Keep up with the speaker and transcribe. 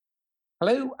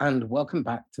Hello and welcome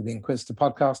back to the Inquisitor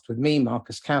podcast with me,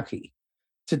 Marcus Cauchi.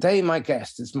 Today, my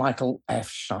guest is Michael F.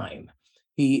 Schein.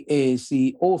 He is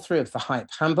the author of the Hype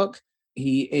Handbook.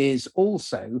 He is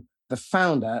also the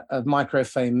founder of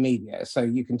Microfame Media. So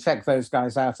you can check those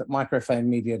guys out at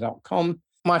microfamemedia.com.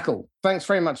 Michael, thanks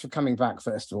very much for coming back,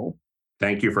 first of all.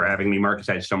 Thank you for having me, Marcus.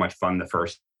 I had so much fun the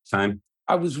first time.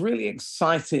 I was really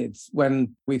excited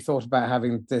when we thought about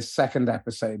having this second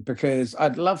episode because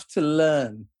I'd love to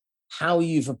learn how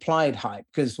you've applied Hype,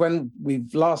 because when we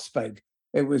last spoke,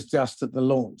 it was just at the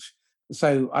launch.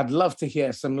 So I'd love to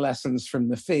hear some lessons from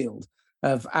the field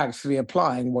of actually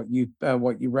applying what you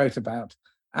wrote about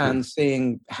and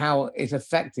seeing how it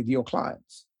affected your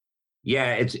clients.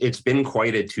 Yeah, it's been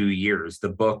quite a 2 years. The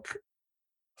book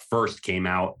first came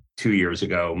out 2 years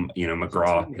ago.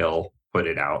 McGraw-Hill put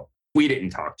it out. We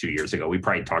didn't talk 2 years ago. We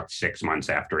probably talked 6 months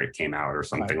after it came out or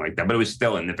something like that, but it was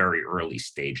still in the very early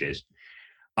stages.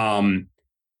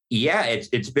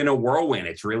 It's been a whirlwind.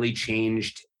 It's really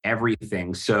changed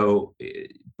everything. So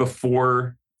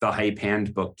before the Hype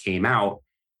Handbook came out,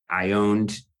 I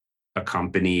owned a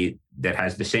company that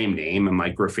has the same name, a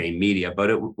Microfame Media, but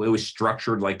it was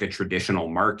structured like a traditional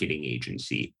marketing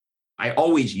agency. I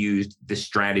always used the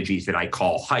strategies that I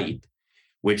call hype,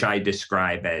 which I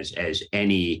describe as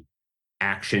any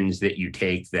actions that you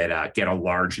take that get a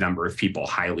large number of people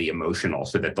highly emotional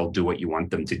so that they'll do what you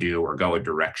want them to do or go a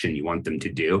direction you want them to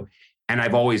do. And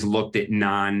I've always looked at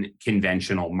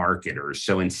non-conventional marketers.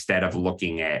 So instead of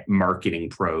looking at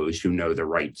marketing pros who know the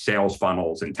right sales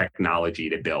funnels and technology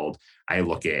to build, I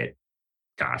look at,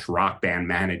 rock band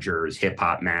managers, hip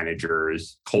hop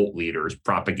managers, cult leaders,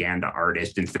 propaganda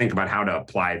artists, and think about how to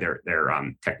apply their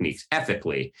techniques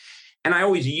ethically. And I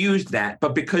always used that,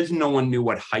 but because no one knew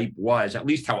what hype was, at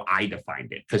least how I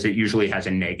defined it, because it usually has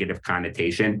a negative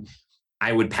connotation,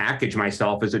 I would package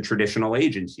myself as a traditional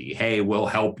agency. Hey, we'll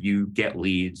help you get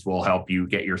leads, we'll help you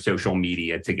get your social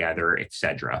media together,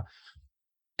 etc.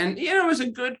 And, it was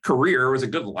a good career, it was a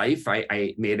good life.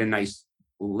 I made a nice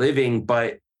living,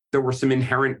 but there were some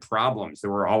inherent problems.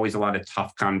 There were always a lot of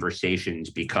tough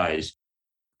conversations because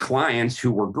clients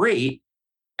who were great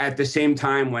at the same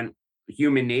time when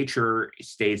human nature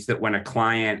states that when a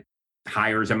client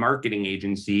hires a marketing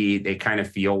agency, they kind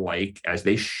of feel like, as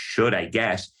they should, I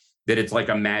guess, that it's like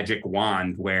a magic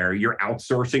wand where you're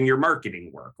outsourcing your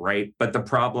marketing work, right? But the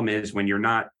problem is when you're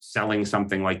not selling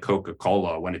something like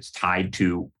Coca-Cola, when it's tied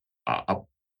to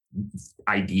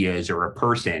ideas or a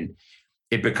person,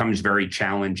 it becomes very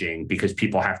challenging because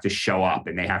people have to show up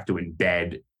and they have to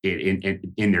embed it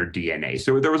in their DNA.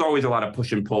 So there was always a lot of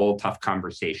push and pull, tough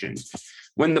conversations.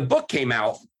 When the book came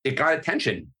out, it got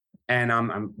attention, and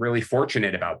I'm really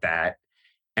fortunate about that.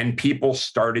 And people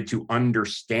started to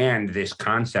understand this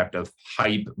concept of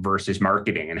hype versus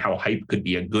marketing and how hype could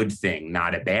be a good thing,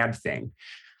 not a bad thing.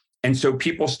 And so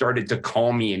people started to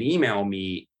call me and email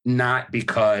me, not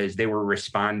because they were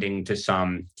responding to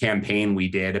some campaign we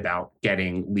did about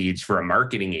getting leads for a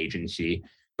marketing agency,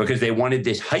 because they wanted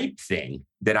this hype thing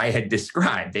that I had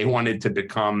described. They wanted to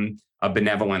become a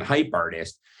benevolent hype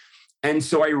artist. And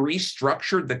so I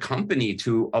restructured the company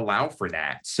to allow for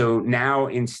that. So now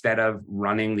instead of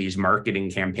running these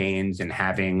marketing campaigns and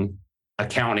having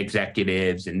account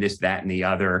executives and this, that, and the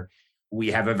other, we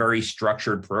have a very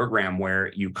structured program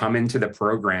where you come into the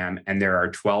program and there are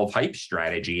 12 hype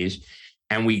strategies,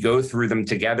 and we go through them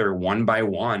together one by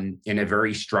one in a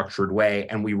very structured way.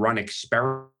 And we run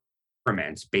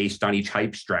experiments based on each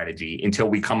hype strategy until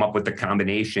we come up with the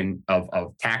combination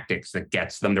of tactics that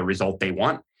gets them the result they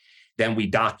want. Then we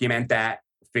document that,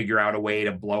 figure out a way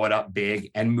to blow it up big,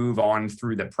 and move on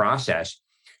through the process.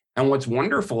 And what's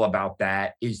wonderful about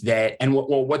that is that, and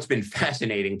what's been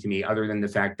fascinating to me, other than the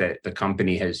fact that the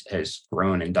company has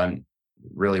grown and done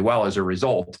really well as a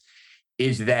result,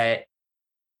 is that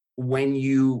when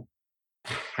you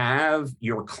have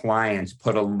your clients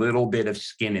put a little bit of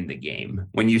skin in the game,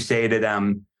 when you say to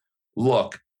them,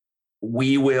 look,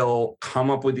 we will come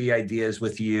up with the ideas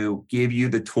with you, give you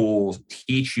the tools,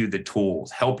 teach you the tools,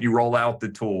 help you roll out the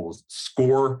tools,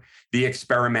 score the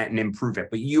experiment and improve it.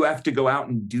 But you have to go out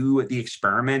and do the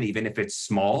experiment, even if it's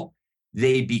small.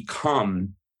 They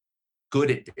become good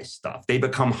at this stuff. They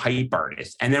become hype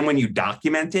artists. And then when you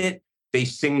document it, they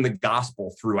sing the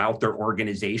gospel throughout their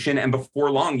organization. And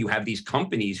before long, you have these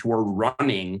companies who are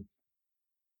running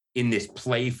in this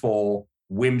playful,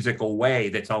 whimsical way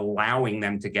that's allowing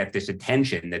them to get this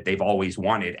attention that they've always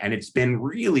wanted. And it's been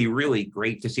really, really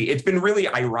great to see. It's been really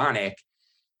ironic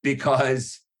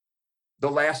because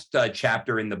the last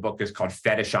chapter in the book is called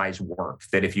Fetishize Work,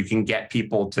 that if you can get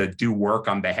people to do work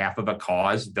on behalf of a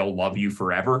cause, they'll love you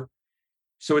forever.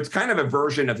 So it's kind of a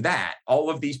version of that.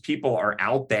 All of these people are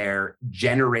out there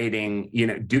generating,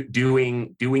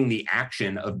 doing the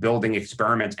action of building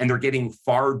experiments, and they're getting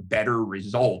far better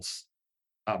results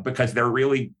because they're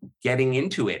really getting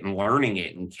into it and learning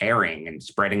it and caring and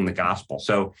spreading the gospel.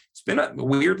 So it's been,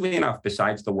 weirdly enough,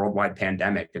 besides the worldwide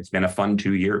pandemic, it's been a fun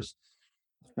 2 years.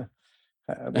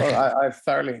 I've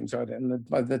thoroughly enjoyed it, and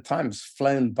the time's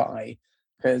flown by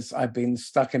because I've been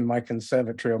stuck in my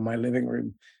conservatory or my living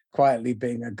room, quietly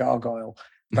being a gargoyle,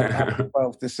 but having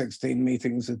 12 to 16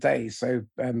 meetings a day. So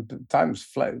time's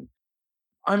flown.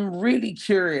 I'm really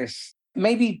curious.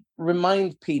 Maybe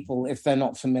remind people, if they're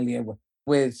not familiar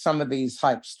with some of these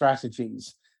hype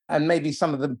strategies, and maybe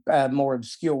some of the more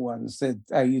obscure ones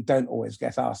that you don't always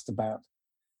get asked about.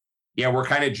 Yeah, we're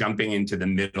kind of jumping into the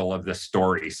middle of the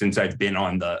story since I've been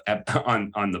on the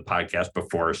podcast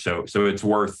before, so it's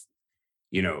worth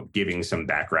giving some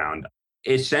background.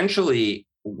 Essentially,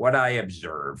 what I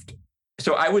observed.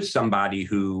 So I was somebody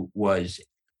who was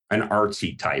an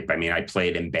artsy type. I mean, I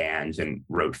played in bands and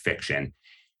wrote fiction.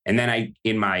 And then I,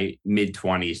 in my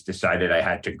mid-20s, decided I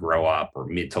had to grow up, or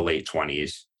mid to late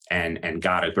 20s, and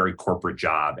got a very corporate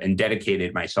job and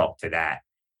dedicated myself to that,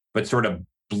 but sort of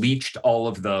bleached all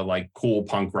of the like cool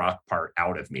punk rock part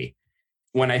out of me.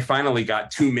 When I finally got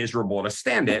too miserable to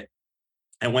stand it,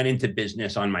 I went into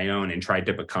business on my own and tried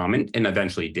to become, and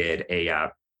eventually did,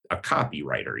 a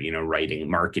copywriter,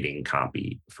 writing marketing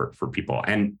copy for people.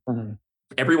 And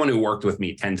everyone who worked with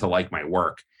me tend to like my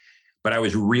work, but I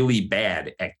was really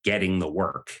bad at getting the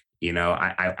work.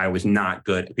 I was not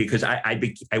good because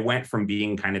I went from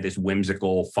being kind of this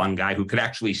whimsical, fun guy who could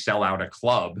actually sell out a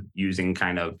club using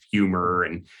kind of humor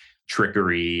and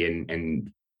trickery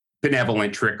and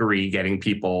benevolent trickery, getting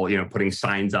people, putting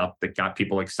signs up that got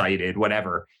people excited,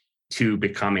 whatever, to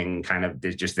becoming kind of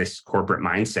this corporate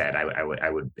mindset.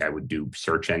 I would do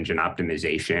search engine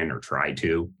optimization, or try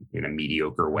to, in a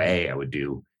mediocre way. I would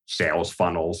do sales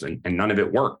funnels, and none of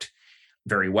it worked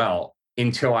very well,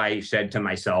 until I said to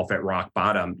myself at rock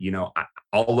bottom,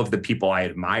 all of the people I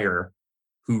admire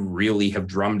who really have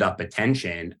drummed up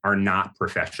attention are not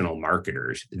professional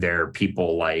marketers. They're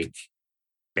people like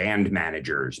band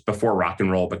managers before rock and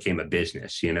roll became a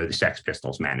business, the Sex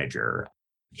Pistols manager,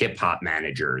 hip hop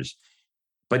managers,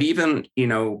 but even,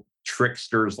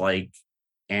 tricksters like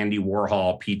Andy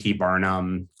Warhol, P.T.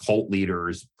 Barnum, cult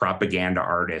leaders, propaganda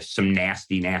artists, some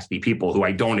nasty, nasty people who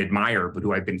I don't admire, but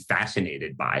who I've been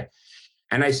fascinated by.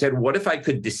 And I said, what if I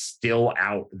could distill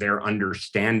out their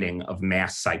understanding of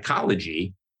mass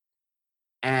psychology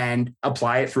and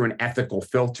apply it through an ethical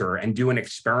filter and do an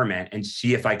experiment and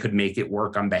see if I could make it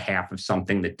work on behalf of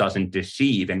something that doesn't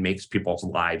deceive and makes people's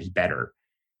lives better?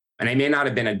 And I may not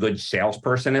have been a good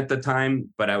salesperson at the time,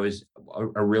 but I was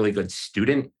a really good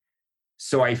student.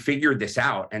 So I figured this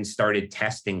out and started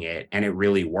testing it, and it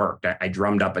really worked. I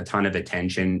drummed up a ton of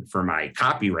attention for my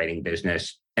copywriting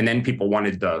business. And then people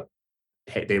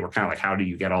they were kind of like, how do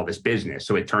you get all this business?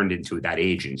 So it turned into that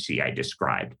agency I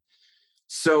described.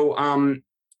 So,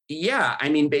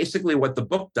 basically what the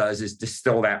book does is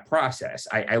distill that process.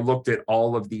 I looked at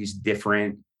all of these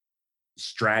different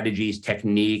strategies,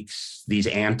 techniques, these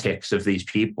antics of these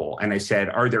people. And I said,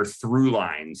 are there through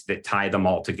lines that tie them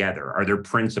all together? Are there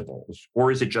principles, or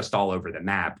is it just all over the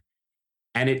map?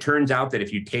 And it turns out that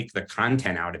if you take the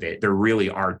content out of it, there really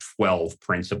are 12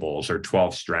 principles or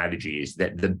 12 strategies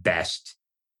that the best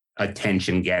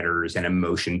attention getters and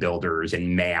emotion builders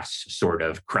and mass sort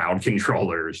of crowd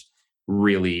controllers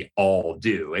really all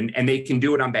do. And they can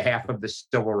do it on behalf of the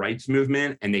civil rights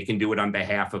movement, and they can do it on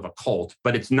behalf of a cult,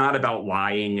 but it's not about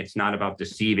lying. It's not about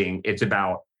deceiving. It's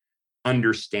about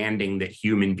understanding that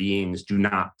human beings do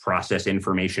not process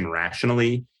information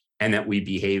rationally, and that we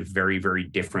behave very, very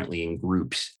differently in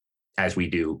groups as we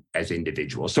do as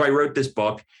individuals. So I wrote this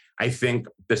book. I think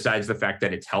besides the fact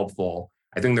that it's helpful,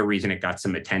 I think the reason it got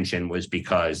some attention was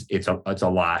because it's a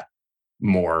lot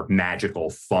more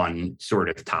magical, fun sort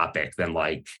of topic than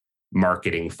like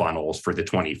marketing funnels for the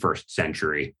 21st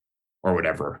century or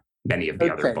whatever many of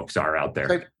the other books are out there.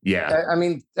 So, yeah.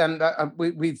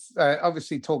 We've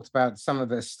obviously talked about some of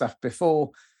this stuff before,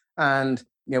 and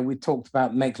we talked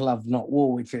about make love, not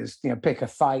war, which is pick a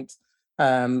fight.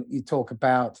 You talk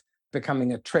about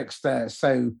becoming a trickster,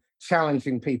 so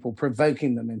challenging people,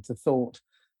 provoking them into thought,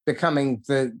 becoming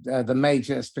the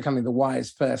magus, becoming the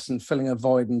wise person, filling a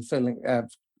void and finding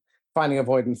a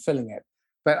void and filling it.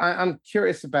 But I'm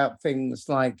curious about things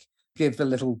like give the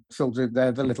little children,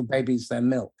 the little babies, their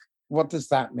milk. What does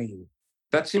that mean?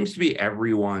 That seems to be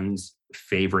everyone's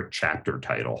favorite chapter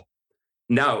title.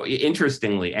 No,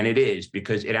 interestingly, and it is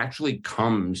because it actually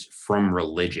comes from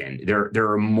religion.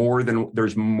 There's more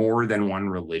than one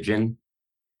religion,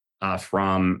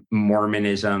 from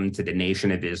Mormonism to the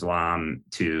Nation of Islam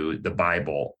to the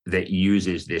Bible, that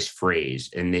uses this phrase.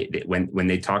 And when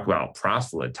they talk about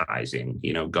proselytizing,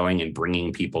 going and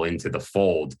bringing people into the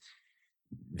fold,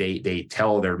 they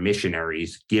tell their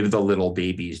missionaries, give the little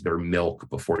babies their milk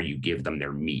before you give them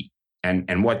their meat.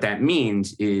 And what that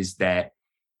means is that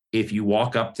if you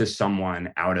walk up to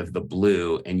someone out of the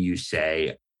blue and you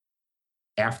say,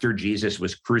 after Jesus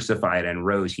was crucified and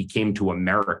rose, he came to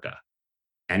America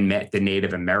and met the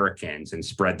Native Americans and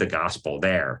spread the gospel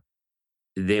there,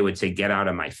 they would say, get out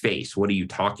of my face. What are you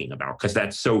talking about? Because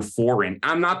that's so foreign.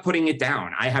 I'm not putting it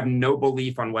down. I have no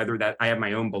belief on whether that, I have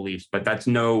my own beliefs, but that's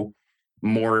no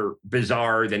more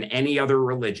bizarre than any other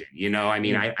religion.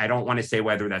 I don't want to say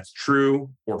whether that's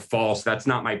true or false. That's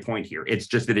not my point here. It's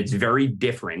just that it's very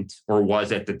different, or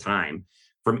was at the time,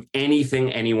 from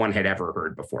anything anyone had ever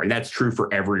heard before. And that's true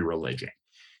for every religion.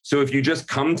 So if you just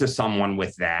come to someone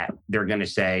with that, they're going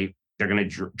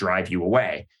to drive you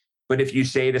away. But if you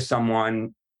say to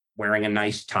someone wearing a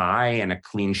nice tie and a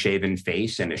clean shaven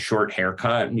face and a short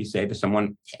haircut, and you say to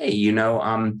someone, hey,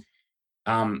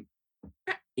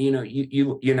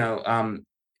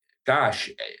 gosh,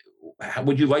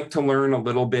 would you like to learn a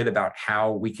little bit about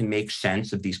how we can make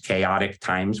sense of these chaotic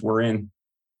times we're in?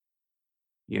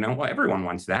 Well, everyone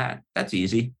wants that. That's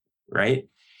easy, right?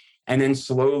 And then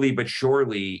slowly but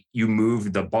surely, you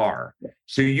move the bar.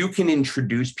 So you can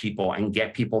introduce people and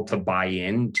get people to buy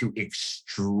in to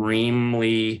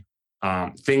extremely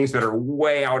things that are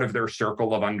way out of their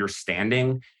circle of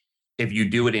understanding if you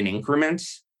do it in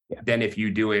increments, than if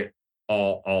you do it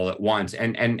all at once.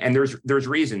 And there's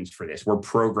reasons for this. We're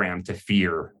programmed to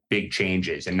fear big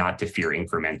changes and not to fear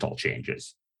incremental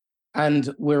changes.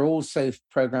 And we're also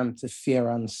programmed to fear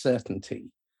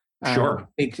uncertainty. Sure.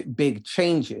 Big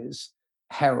changes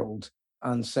herald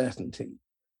uncertainty.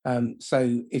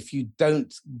 So if you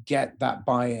don't get that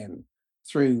buy-in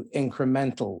through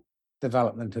incremental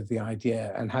development of the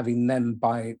idea and having them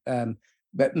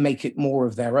but make it more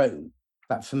of their own,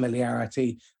 that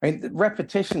familiarity.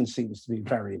 Repetition seems to be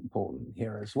very important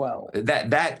here as well.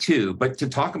 That too, but to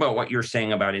talk about what you're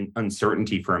saying about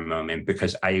uncertainty for a moment,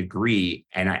 because I agree,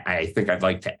 and I think I'd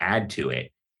like to add to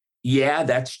it. Yeah,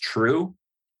 that's true.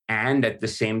 And at the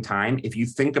same time, if you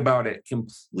think about it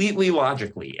completely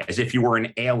logically, as if you were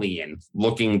an alien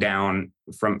looking down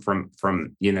from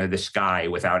the sky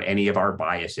without any of our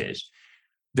biases,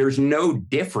 there's no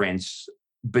difference.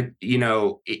 But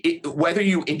whether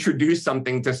you introduce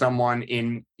something to someone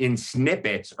in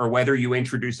snippets or whether you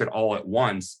introduce it all at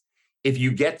once, if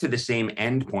you get to the same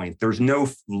endpoint, there's no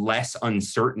less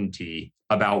uncertainty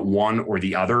about one or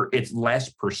the other. It's less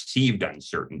perceived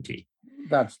uncertainty.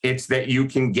 It's that you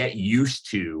can get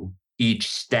used to each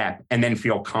step and then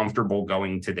feel comfortable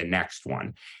going to the next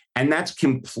one. And that's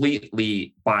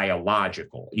completely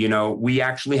biological. We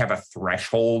actually have a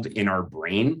threshold in our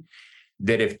brain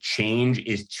that if change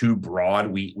is too broad,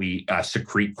 we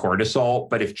secrete cortisol.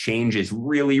 But if change is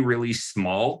really, really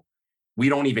small, we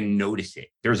don't even notice it.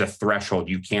 There's a threshold.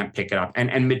 You can't pick it up.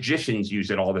 And magicians use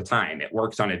it all the time. It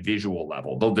works on a visual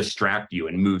level. They'll distract you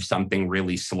and move something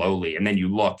really slowly. And then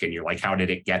you look and you're like, how did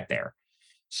it get there?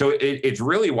 So it's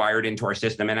really wired into our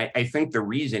system. And I think the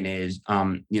reason is,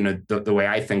 the way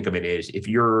I think of it is, if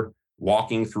you're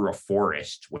walking through a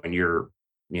forest when you're,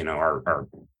 our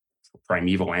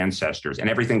primeval ancestors, and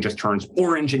everything just turns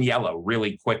orange and yellow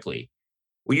really quickly,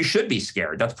 well, you should be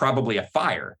scared. That's probably a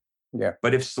fire. Yeah.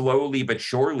 But if slowly but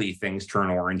surely things turn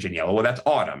orange and yellow, well, that's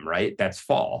autumn, right? That's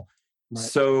fall. Right.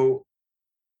 So,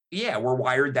 yeah, we're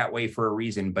wired that way for a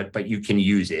reason, but you can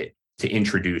use it to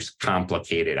introduce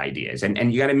complicated ideas.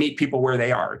 And you got to meet people where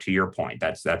they are, to your point.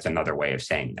 That's another way of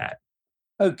saying that.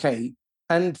 Okay.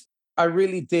 And I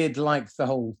really did like the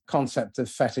whole concept of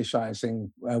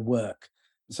fetishizing work.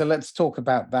 So let's talk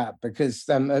about that, because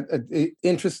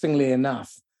interestingly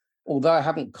enough, although I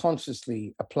haven't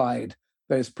consciously applied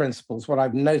those principles, what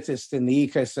I've noticed in the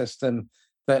ecosystem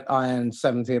that I and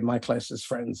 70 of my closest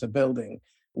friends are building,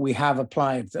 we have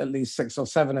applied at least 6 or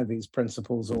 7 of these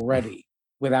principles already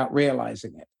without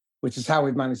realizing it, which is how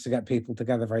we've managed to get people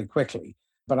together very quickly.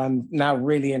 But I'm now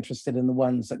really interested in the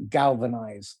ones that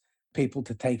galvanize people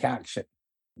to take action.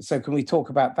 So can we talk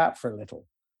about that for a little?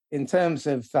 In terms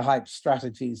of the hype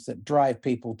strategies that drive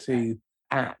people to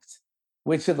act,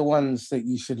 which are the ones that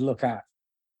you should look at?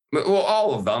 Well,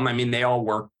 all of them. I mean, they all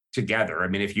work together. I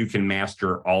mean, if you can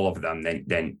master all of them,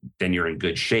 then you're in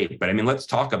good shape. But I mean, let's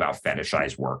talk about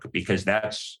fetishized work, because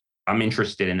I'm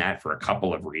interested in that for a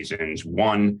couple of reasons.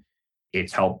 One,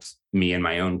 It's helped me in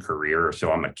my own career.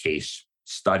 So I'm a case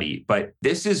study. But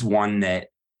this is one that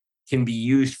can be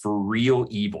used for real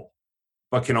evil,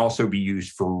 but can also be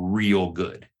used for real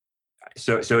good.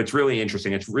 So it's really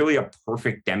interesting. It's really a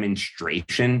perfect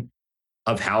demonstration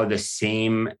of how the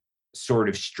same sort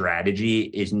of strategy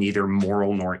is neither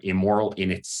moral nor immoral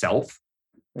in itself,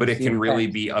 but it can really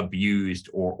be abused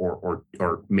or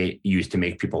used to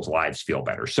make people's lives feel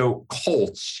better. So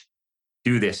cults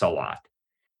do this a lot.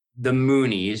 The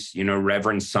Moonies,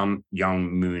 Reverend Some Young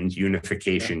Moon's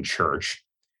Unification Church,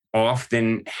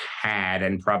 often had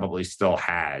and probably still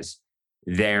has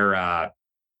their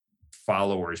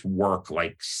followers work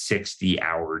like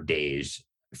 60-hour days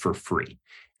for free.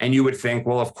 And you would think,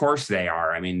 well, of course they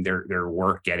are. I mean, they're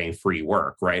work getting free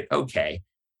work, right? Okay.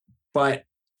 But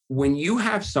when you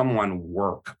have someone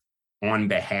work on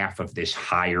behalf of this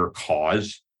higher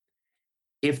cause,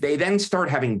 if they then start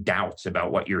having doubts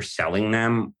about what you're selling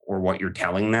them or what you're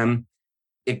telling them,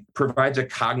 it provides a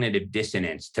cognitive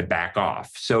dissonance to back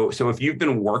off. So if you've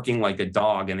been working like a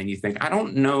dog and then you think, I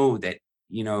don't know that,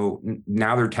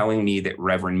 now they're telling me that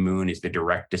Reverend Moon is the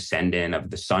direct descendant of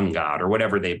the sun god or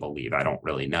whatever they believe. I don't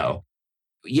really know.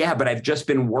 Yeah, but I've just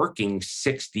been working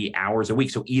 60 hours a week.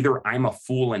 So either I'm a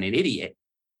fool and an idiot,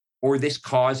 or this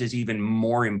cause is even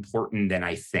more important than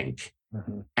I think.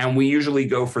 Mm-hmm. And we usually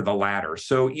go for the latter.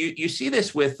 So you see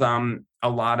this with a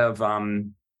lot of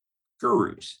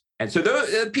gurus. And so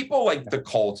the people like the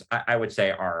cults, I would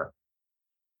say, are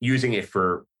using it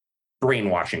for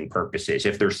brainwashing purposes,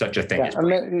 if there's such a thing as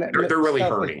they're really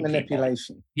hurting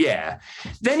manipulation. People. Yeah.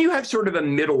 Then you have sort of a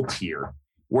middle tier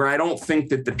where I don't think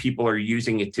that the people are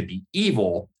using it to be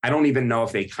evil. I don't even know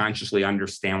if they consciously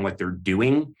understand what they're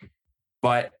doing,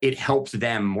 but it helps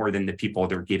them more than the people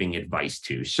they're giving advice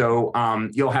to. So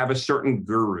you'll have a certain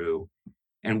guru,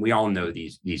 and we all know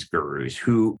these gurus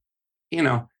who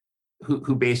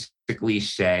basically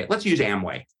say, let's use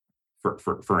Amway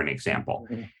for an example.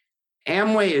 Mm-hmm.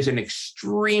 Amway is an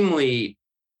extremely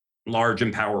large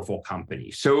and powerful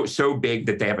company, so big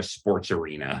that they have a sports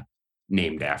arena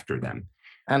named after them.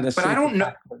 And but I don't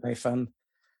know that they fund,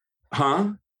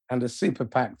 huh? And a super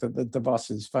PAC that the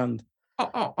bosses fund.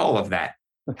 All of that.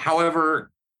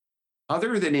 However,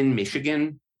 other than in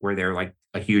Michigan, where they're like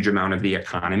a huge amount of the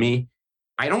economy,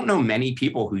 I don't know many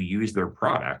people who use their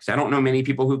products. I don't know many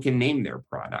people who can name their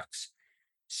products.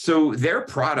 So their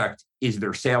product is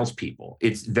their salespeople.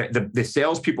 It's the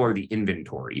salespeople are the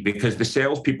inventory, because the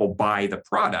salespeople buy the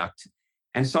product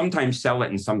and sometimes sell it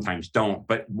and sometimes don't.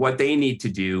 But what they need to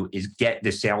do is get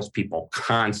the salespeople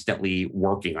constantly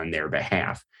working on their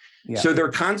behalf. Yeah. So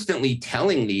they're constantly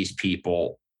telling these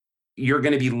people, you're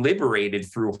going to be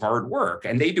liberated through hard work.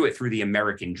 And they do it through the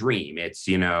American dream. It's,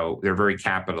 they're very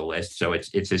capitalist. So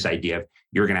it's this idea of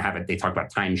you're going to have it. They talk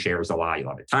about timeshares a lot. You'll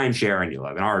have a timeshare and you'll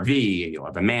have an RV and you'll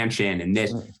have a mansion and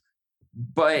this. Mm.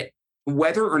 But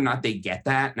whether or not they get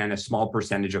that, and a small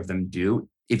percentage of them do,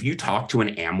 if you talk to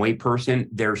an Amway person,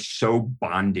 they're so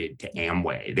bonded to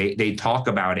Amway. They talk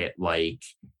about it like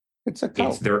it's a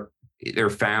cult. It's their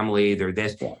family, they're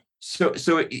this. Yeah. So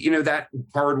that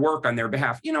hard work on their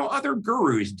behalf, other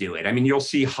gurus do it. I mean, you'll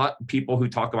see people who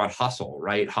talk about hustle,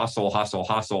 right? Hustle,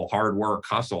 hard work,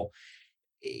 hustle.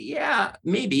 Yeah,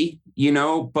 maybe,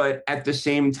 but at the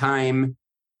same time,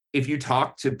 if you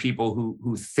talk to people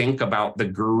who think about the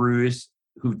gurus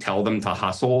who tell them to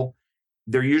hustle,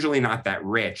 they're usually not that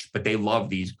rich, but they love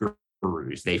these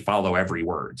gurus. They follow every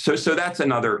word. So that's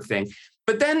another thing.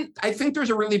 But then I think there's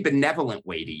a really benevolent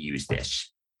way to use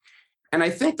this. And I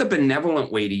think the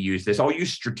benevolent way to use this, I'll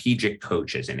use Strategic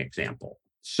Coach as an example.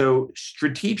 So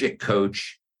Strategic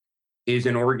Coach is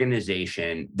an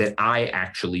organization that I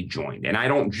actually joined. And I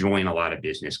don't join a lot of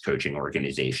business coaching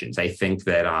organizations. I think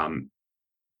that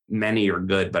many are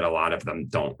good, but a lot of them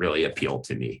don't really appeal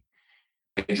to me.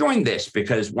 I joined this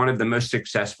because one of the most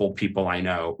successful people I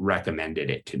know recommended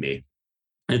it to me.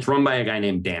 It's run by a guy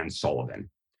named Dan Sullivan.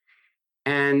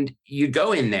 And you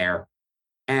go in there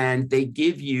and they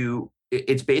give you,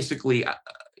 it's basically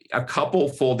a couple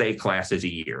full day classes a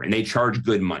year, and they charge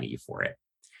good money for it.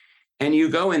 And you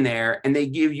go in there and they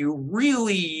give you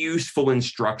really useful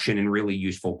instruction and really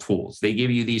useful tools. They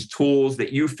give you these tools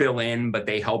that you fill in, but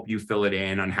they help you fill it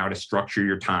in on how to structure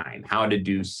your time, how to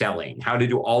do selling, how to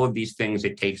do all of these things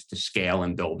it takes to scale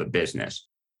and build a business.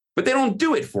 But they don't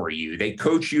do it for you. They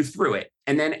coach you through it.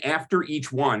 And then after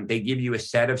each one, they give you a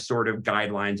set of sort of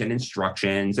guidelines and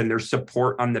instructions, and there's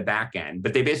support on the back end.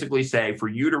 But they basically say, for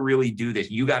you to really do this,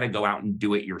 you got to go out and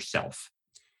do it yourself.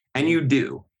 And you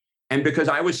do. And because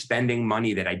I was spending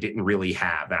money that I didn't really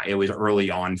have, it was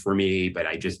early on for me, but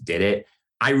I just did it.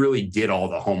 I really did all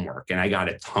the homework and I got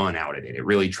a ton out of it. It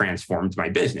really transformed my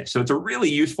business. So it's a really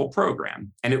useful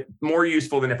program, and it more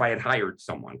useful than if I had hired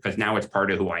someone, because now it's part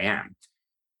of who I am.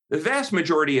 The vast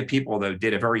majority of people, though,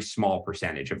 did a very small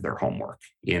percentage of their homework,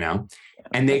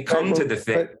 and they come to the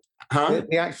thing.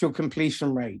 The actual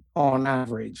completion rate on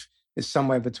average is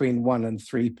somewhere between 1% and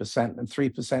 3%, and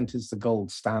 3% is the gold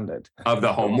standard of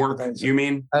the homework. You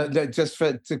mean just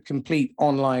to complete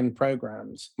online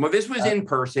programs? Well, this was in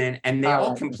person, and they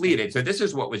all completed. So this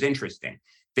is what was interesting.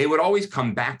 They would always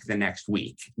come back the next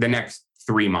week, the next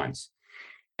 3 months,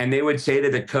 and they would say to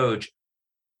the coach,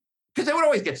 because they would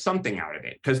always get something out of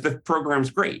it because the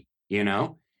program's great,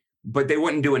 but they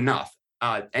wouldn't do enough.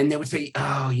 And they would say,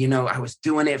 I was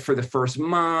doing it for the first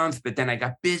month, but then I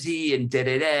got busy and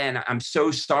and I'm so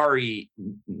sorry,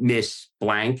 Miss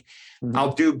Blank. Mm-hmm.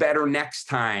 I'll do better next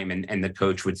time. And the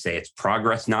coach would say, it's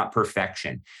progress, not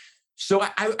perfection. So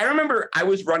I remember I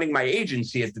was running my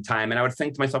agency at the time, and I would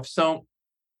think to myself, so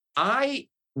I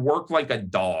work like a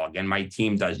dog and my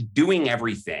team does, doing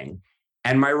everything.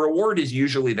 And my reward is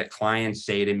usually that clients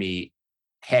say to me,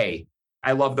 hey,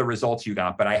 I love the results you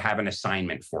got, but I have an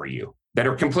assignment for you, that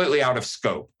are completely out of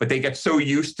scope. But they get so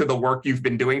used to the work you've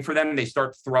been doing for them, they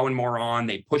start throwing more on,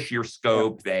 they push your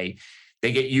scope, they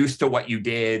get used to what you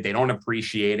did, they don't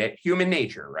appreciate it. Human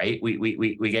nature, right?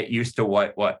 We get used to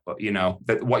what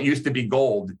used to be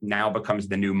gold now becomes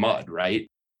the new mud, right?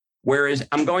 Whereas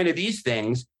I'm going to these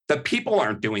things, the people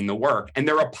aren't doing the work, and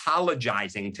they're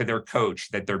apologizing to their coach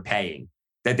that they're paying,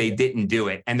 that they didn't do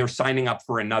it, and they're signing up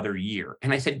for another year.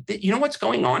 And I said, you know what's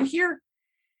going on here?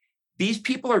 These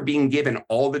people are being given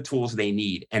all the tools they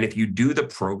need. And if you do the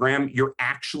program, you're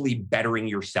actually bettering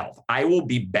yourself. I will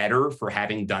be better for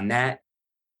having done that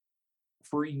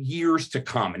for years to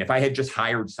come. And if I had just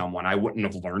hired someone, I wouldn't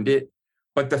have learned it.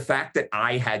 But the fact that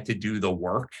I had to do the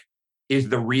work is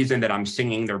the reason that I'm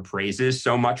singing their praises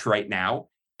so much right now.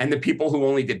 And the people who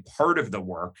only did part of the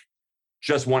work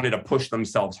just wanted to push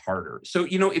themselves harder. So,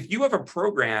 if you have a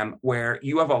program where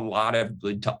you have a lot of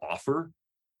good to offer,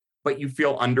 but you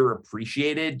feel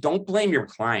underappreciated, don't blame your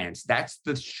clients. That's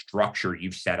the structure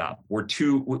you've set up.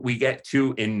 We get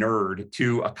too inured,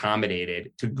 too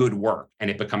accommodated to good work,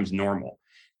 and it becomes normal.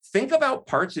 Think about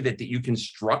parts of it that you can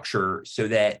structure so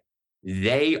that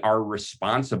they are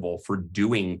responsible for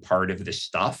doing part of the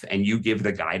stuff and you give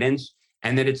the guidance,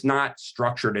 and that it's not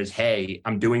structured as, hey,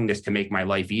 I'm doing this to make my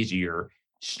life easier.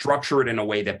 Structure it in a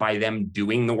way that by them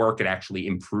doing the work, it actually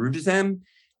improves them.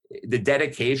 The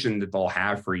dedication that they'll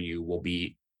have for you will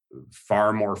be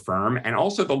far more firm, and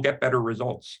also they'll get better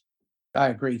results. I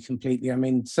agree completely. I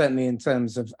mean, certainly in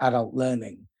terms of adult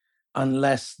learning,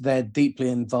 unless they're deeply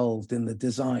involved in the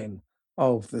design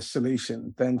of the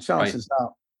solution, then chances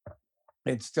are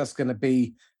it's just going to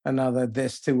be another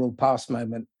this too will pass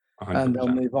moment, 100%. And they'll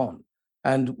move on.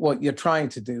 And what you're trying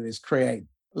to do is create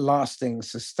lasting,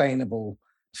 sustainable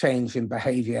change in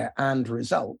behavior and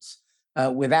results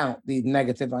without the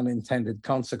negative unintended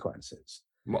consequences.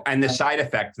 Well, and the side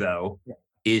effect, though,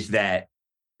 is that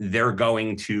they're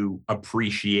going to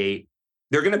appreciate,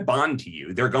 they're going to bond to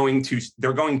you. They're going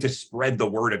to spread the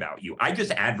word about you. I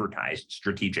just advertised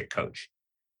Strategic Coach.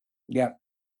 Yeah.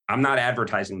 I'm not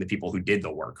advertising the people who did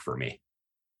the work for me.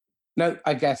 No,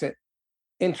 I get it.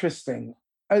 Interesting.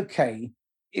 Okay.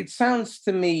 It sounds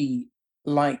to me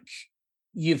like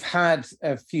you've had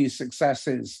a few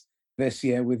successes this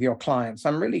year with your clients.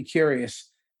 I'm really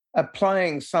curious,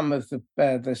 applying some of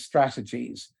the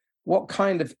strategies, what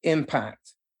kind of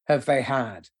impact have they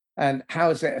had, and how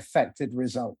has it affected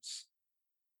results?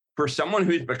 For someone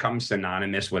who's become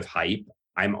synonymous with hype,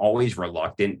 I'm always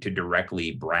reluctant to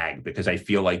directly brag, because I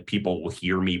feel like people will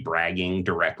hear me bragging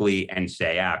directly and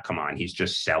say, come on, he's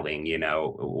just selling, Yeah,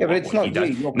 but it's not you,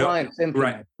 your clients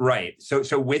implement. Right.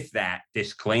 So with that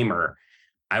disclaimer,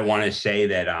 I want to say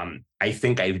that I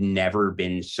think I've never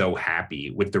been so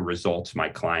happy with the results my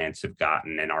clients have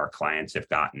gotten and our clients have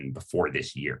gotten before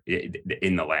this year,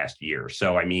 in the last year.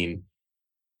 So, I mean,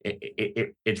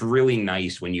 it's really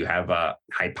nice when you have a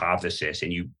hypothesis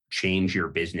and you change your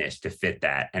business to fit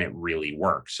that, and it really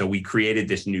works. So we created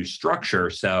this new structure.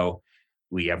 So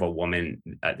we have a woman,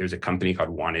 there's a company called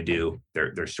Wanadu.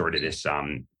 They're sort of this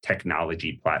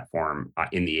technology platform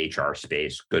in the HR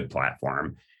space, good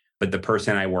platform. But the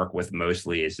person I work with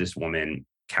mostly is this woman,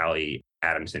 Callie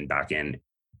Adamson-Duncan.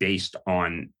 Based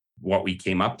on what we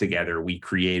came up together, we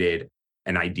created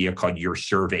an idea called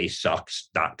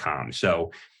YourSurveySucks.com.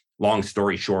 So long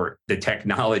story short, the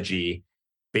technology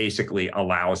basically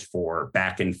allows for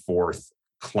back and forth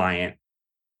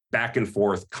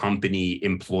company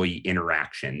employee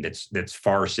interaction that's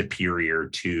far superior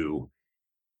to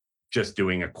just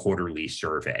doing a quarterly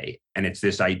survey. And it's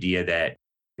this idea that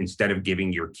instead of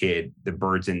giving your kid the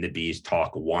birds and the bees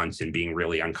talk once and being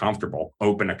really uncomfortable,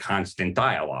 open a constant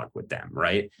dialogue with them,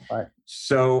 right? Right.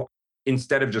 So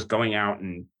instead of just going out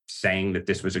and saying that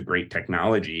this was a great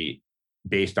technology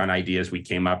based on ideas we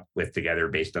came up with together,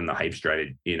 based on the hype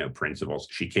strategy, principles,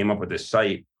 she came up with this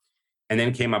site and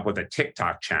then came up with a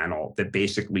TikTok channel that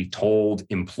basically told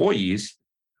employees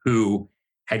who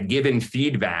had given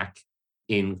feedback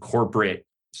in corporate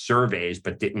surveys,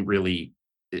 but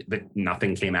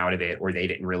nothing came out of it, or they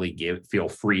didn't really feel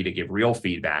free to give real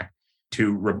feedback,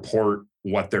 to report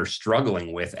what they're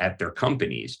struggling with at their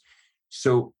companies.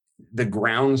 So the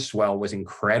groundswell was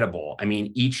incredible. I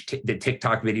mean, the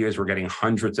TikTok videos were getting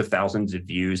hundreds of thousands of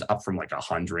views, up from like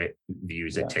 100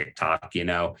 views at TikTok,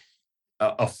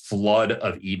 a flood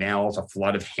of emails, a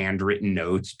flood of handwritten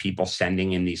notes, people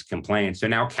sending in these complaints. So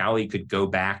now Callie could go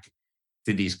back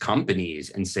to these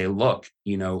companies and say, look,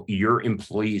 your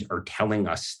employees are telling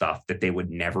us stuff that they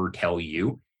would never tell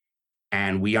you.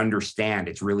 And we understand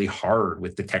it's really hard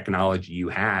with the technology you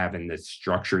have and the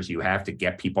structures you have to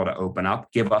get people to open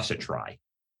up. Give us a try.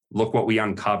 Look what we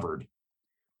uncovered.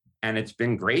 And it's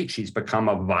been great. She's become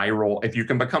if you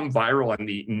can become viral in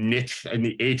the niche, in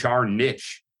the HR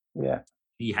niche,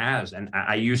 she has. And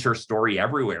I use her story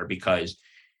everywhere because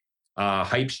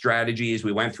hype strategies,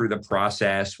 we went through the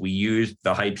process. We used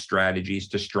the hype strategies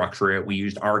to structure it. We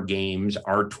used our games,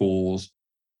 our tools.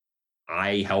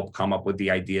 I helped come up with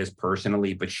the ideas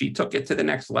personally, but she took it to the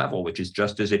next level, which is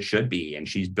just as it should be. And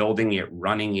she's building it,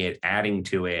 running it, adding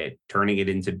to it, turning it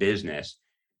into business.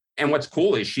 And what's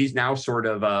cool is she's now sort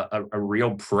of a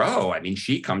real pro. I mean,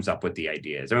 she comes up with the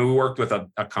ideas. I mean, we work with a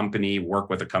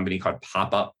company called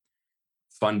PopUp,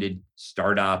 funded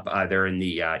startup. They're in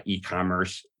the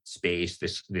e-commerce space,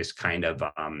 this kind of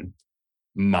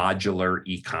modular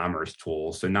e-commerce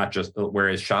tool. So not just,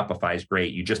 whereas Shopify is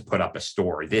great, you just put up a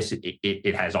store.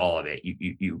 It has all of it.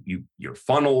 Your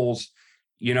funnels,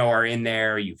 are in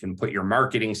there. You can put your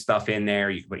marketing stuff in there.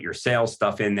 You can put your sales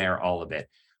stuff in there, all of it.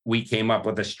 We came up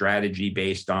with a strategy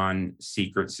based on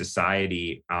Secret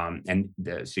Society and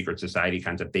the Secret Society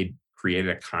concept. They created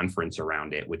a conference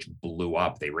around it, which blew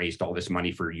up. They raised all this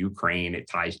money for Ukraine. It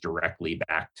ties directly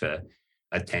back to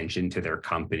attention to their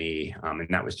company. And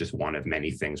that was just one of many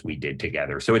things we did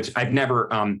together. So I've never,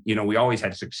 we always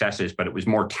had successes, but it was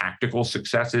more tactical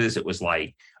successes. It was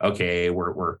like, okay,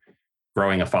 we're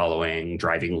growing a following,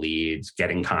 driving leads,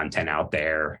 getting content out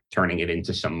there, turning it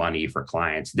into some money for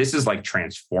clients. This is like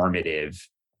transformative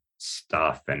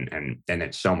stuff. And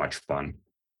it's so much fun.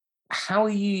 How are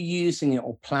you using it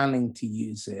or planning to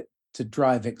use it to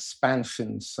drive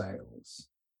expansion sales?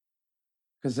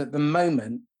 Because at the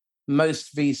moment,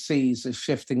 most VCs are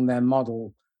shifting their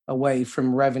model away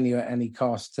from revenue at any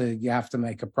cost to you have to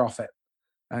make a profit.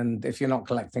 And if you're not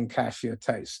collecting cash, you're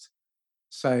toast.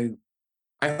 So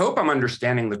I hope I'm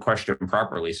understanding the question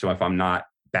properly. So if I'm not,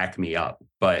 back me up.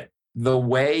 But the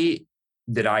way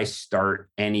that I start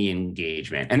any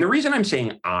engagement, and the reason I'm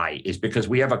saying is because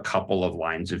we have a couple of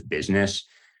lines of business,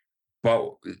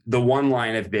 but the one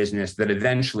line of business that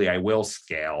eventually I will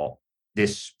scale,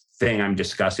 this thing I'm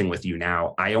discussing with you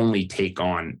now, I only take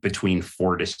on between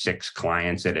 4 to 6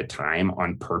 clients at a time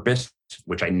on purpose,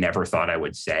 which I never thought I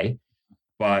would say,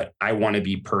 but I want to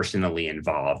be personally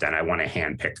involved and I want to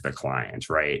handpick the clients,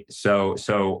 right?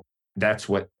 So that's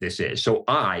what this is. So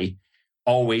I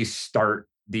always start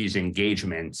these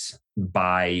engagements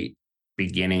by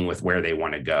beginning with where they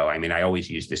want to go. I mean, I always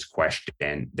use this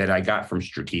question that I got from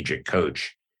Strategic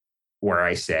Coach, where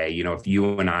I say, if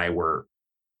you and I were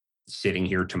sitting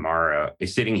here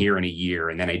in a year,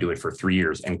 and then I do it for 3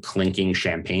 years and clinking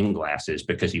champagne glasses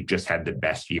because you've just had the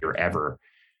best year ever,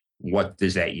 what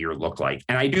does that year look like?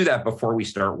 And I do that before we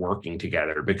start working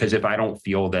together, because if I don't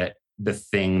feel that the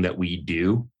thing that we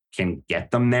do can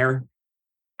get them there,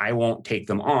 I won't take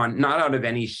them on, not out of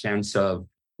any sense of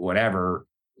whatever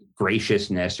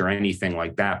graciousness or anything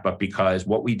like that, but because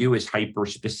what we do is hyper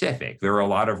specific. There are a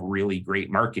lot of really great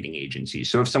marketing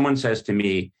agencies. So if someone says to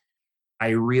me, I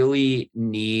really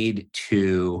need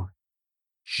to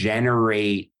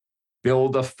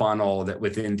build a funnel that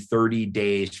within 30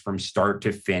 days from start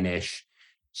to finish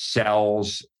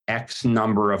sells X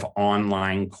number of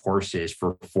online courses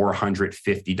for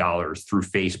 $450 through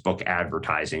Facebook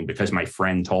advertising, because my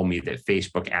friend told me that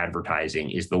Facebook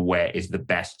advertising is the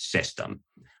best system.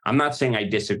 I'm not saying I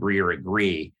disagree or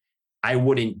agree. I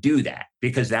wouldn't do that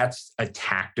because that's a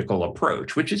tactical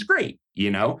approach, which is great,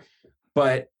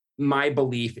 but my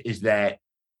belief is that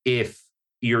if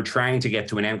you're trying to get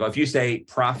to an end goal, if you say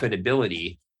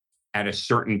profitability, at a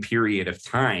certain period of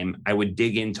time, I would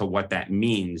dig into what that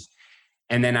means.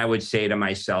 And then I would say to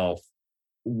myself,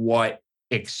 what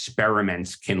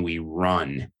experiments can we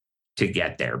run to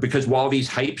get there? Because while these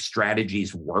hype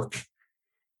strategies work,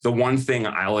 the one thing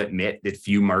I'll admit that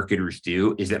few marketers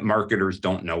do is that marketers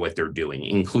don't know what they're doing,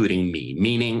 including me,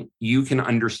 meaning you can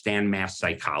understand mass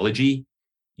psychology,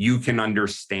 you can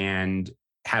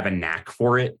have a knack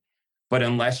for it, but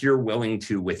unless you're willing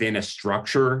to, within a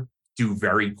structure, do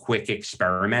very quick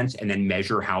experiments and then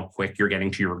measure how quick you're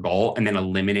getting to your goal and then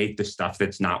eliminate the stuff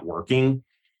that's not working,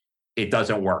 it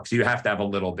doesn't work. So you have to have a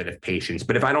little bit of patience.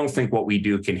 But if I don't think what we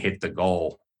do can hit the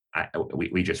goal,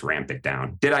 we just ramp it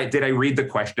down. Did I read the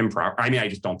question properly? I mean, I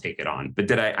just don't take it on,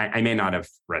 but I may not have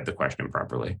read the question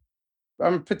properly.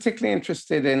 I'm particularly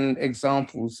interested in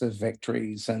examples of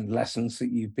victories and lessons that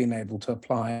you've been able to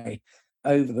apply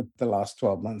over the last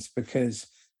 12 months, because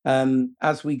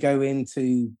as we go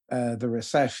into the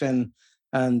recession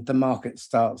and the market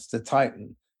starts to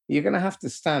tighten, you're going to have to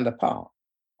stand apart.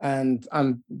 And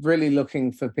I'm really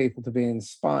looking for people to be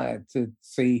inspired to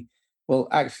see, well,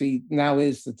 actually, now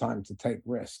is the time to take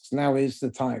risks. Now is the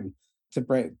time to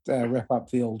rip up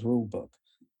the old rule book,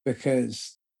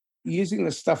 because using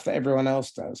the stuff that everyone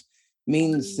else does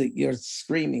means that you're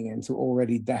screaming into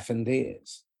already deafened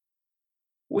ears.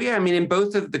 Well, yeah, I mean, in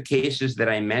both of the cases that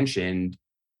I mentioned,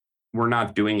 we're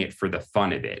not doing it for the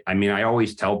fun of it. I mean, I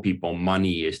always tell people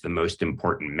money is the most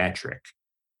important metric.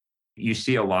 You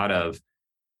see a lot of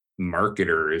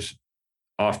marketers,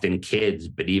 often kids,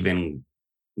 but even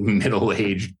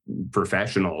middle-aged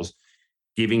professionals,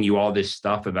 giving you all this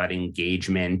stuff about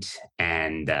engagement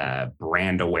and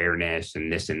brand awareness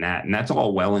and this and that. And that's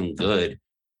all well and good.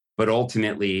 But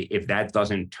ultimately, if that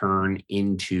doesn't turn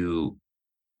into,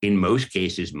 in most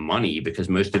cases, money, because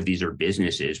most of these are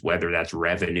businesses, whether that's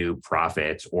revenue,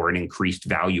 profits, or an increased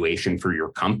valuation for your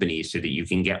company so that you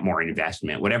can get more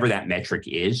investment, whatever that metric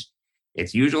is,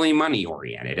 it's usually money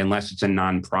oriented, unless it's a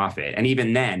nonprofit. And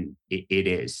even then, it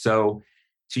is. So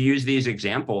to use these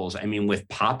examples, I mean, with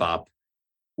PopUp,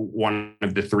 one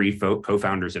of the three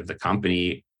co-founders of the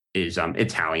company is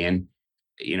Italian.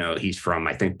 You know, he's from,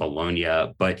 I think,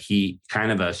 Bologna, but he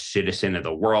kind of a citizen of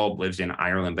the world, lives in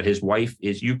Ireland, but his wife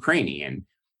is Ukrainian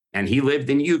and he lived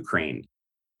in Ukraine.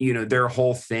 You know, their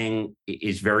whole thing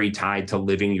is very tied to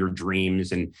living your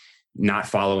dreams and not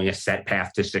following a set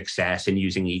path to success and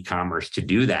using e-commerce to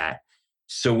do that.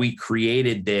 So we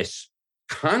created this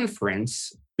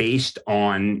conference based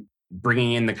on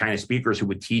bringing in the kind of speakers who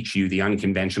would teach you the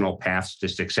unconventional paths to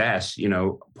success, you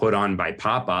know, put on by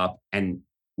PopUp. And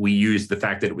we used the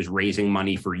fact that it was raising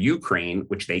money for Ukraine,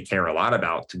 which they care a lot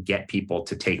about, to get people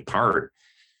to take part.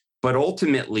 But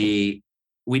ultimately,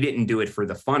 we didn't do it for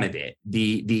the fun of it.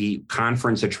 The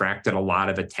conference attracted a lot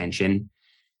of attention.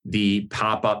 The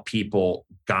PopUp people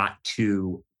got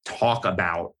to talk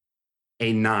about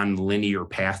a non-linear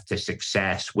path to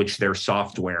success, which their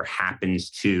software happens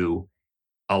to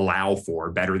allow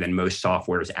for better than most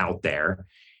softwares out there.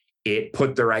 It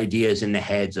put their ideas in the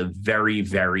heads of very,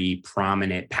 very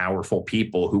prominent, powerful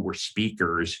people who were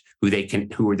speakers, who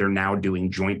they're now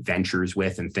doing joint ventures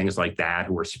with and things like that,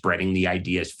 who are spreading the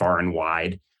ideas far and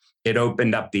wide. It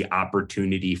opened up the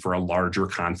opportunity for a larger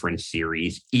conference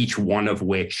series, each one of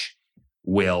which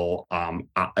will,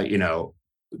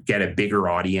 get a bigger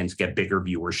audience, get bigger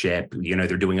viewership. You know,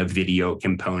 they're doing a video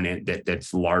component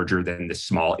that's larger than the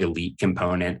small elite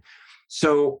component.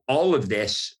 So all of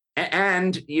this,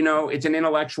 and, you know, it's an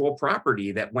intellectual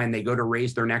property that when they go to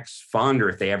raise their next fund, or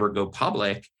if they ever go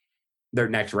public, their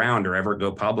next round or ever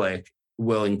go public,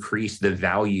 will increase the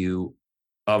value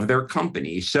of their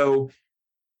company. So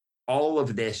all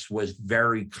of this was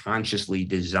very consciously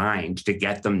designed to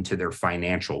get them to their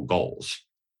financial goals.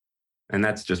 And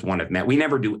that's just one of many. We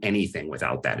never do anything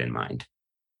without that in mind.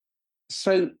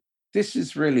 So this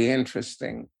is really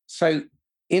interesting. So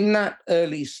in that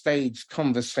early stage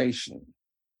conversation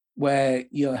where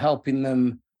you're helping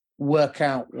them work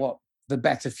out what the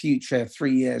better future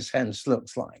 3 years hence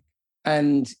looks like,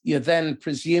 and you're then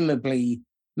presumably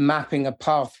mapping a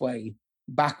pathway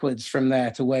backwards from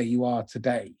there to where you are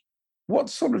today, what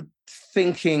sort of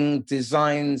thinking,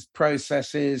 designs,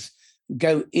 processes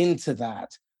go into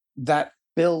that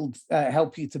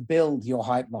help you to build your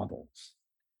hype models?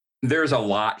 There's a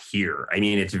lot here. I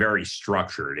mean, it's very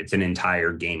structured. It's an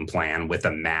entire game plan with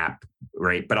a map,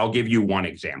 right? But I'll give you one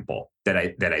example that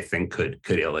I think could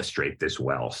illustrate this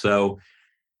well. So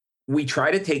we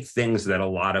try to take things that a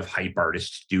lot of hype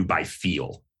artists do by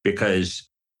feel, because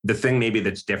the thing maybe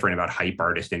that's different about hype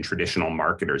artists and traditional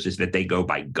marketers is that they go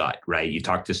by gut, right?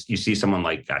 You see someone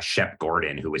like Shep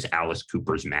Gordon, who was Alice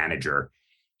Cooper's manager.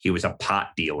 he was a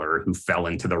pot dealer who fell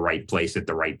into the right place at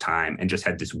the right time and just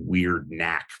had this weird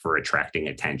knack for attracting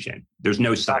attention. There's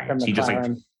no science. He just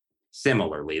like,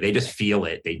 similarly, they just feel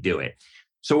it, they do it.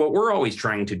 So what we're always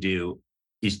trying to do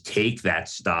is take that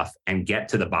stuff and get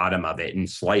to the bottom of it and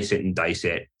slice it and dice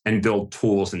it and build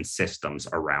tools and systems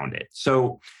around it.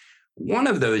 So one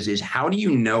of those is, how do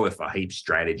you know if a hype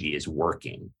strategy is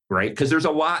working, right? Because there's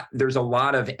a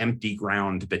lot of empty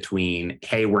ground between,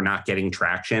 hey, we're not getting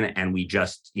traction and we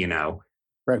just,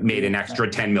 made an extra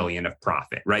 10 million of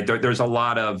profit, right? There's a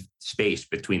lot of space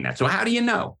between that. So how do you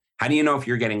know? How do you know if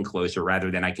you're getting closer rather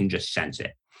than I can just sense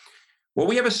it? Well,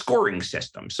 we have a scoring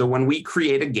system. So when we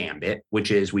create a gambit,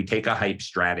 which is we take a hype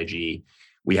strategy,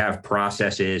 we have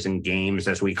processes and games,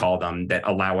 as we call them, that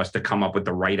allow us to come up with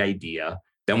the right idea.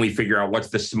 Then we figure out what's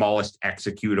the smallest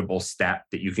executable step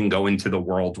that you can go into the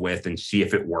world with and see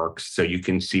if it works, so you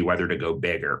can see whether to go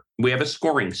bigger. We have a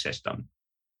scoring system.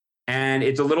 And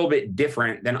it's a little bit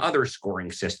different than other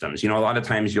scoring systems. A lot of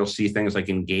times you'll see things like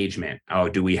engagement. Oh,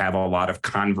 do we have a lot of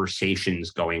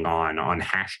conversations going on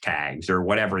hashtags or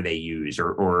whatever they use?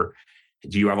 Or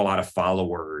do you have a lot of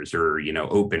followers or,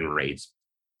 open rates?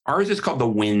 Ours is called the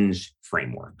WINS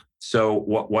framework. So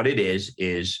what it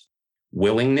is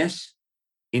willingness,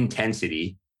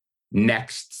 intensity,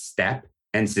 next step,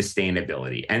 and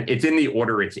sustainability. And it's in the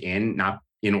order it's in, not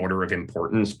in order of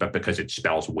importance, but because it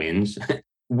spells WINS.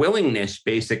 Willingness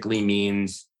basically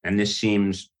means, and this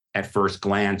seems at first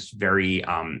glance very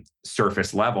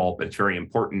surface level, but it's very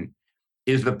important,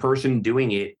 is the person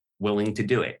doing it willing to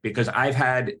do it? Because I've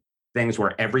had things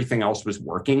where everything else was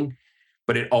working,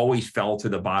 but it always fell to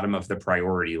the bottom of the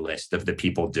priority list of the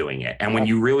people doing it. And when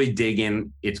you really dig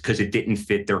in, it's because it didn't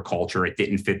fit their culture, it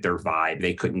didn't fit their vibe,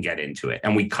 they couldn't get into it.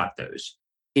 And we cut those.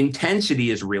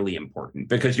 Intensity is really important,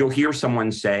 because you'll hear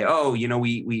someone say, oh,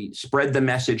 we spread the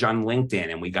message on LinkedIn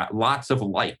and we got lots of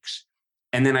likes.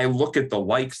 And then I look at the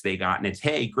likes they got and it's,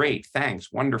 hey, great,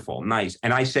 thanks, wonderful, nice.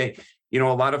 And I say, a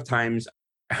lot of times,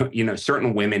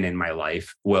 certain women in my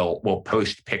life will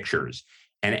post pictures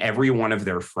and every one of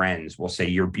their friends will say,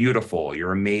 you're beautiful,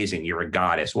 you're amazing, you're a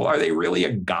goddess. Well, are they really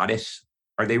a goddess?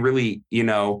 Are they really,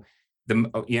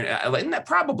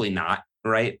 probably not,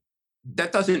 right?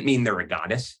 That doesn't mean they're a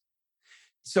goddess.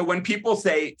 So when people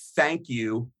say, thank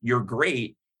you, you're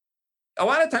great, a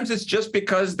lot of times it's just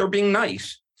because they're being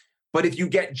nice. But if you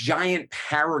get giant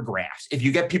paragraphs, if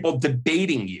you get people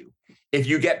debating you, if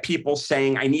you get people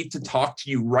saying, I need to talk to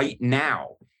you right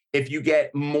now, if you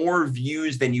get more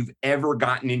views than you've ever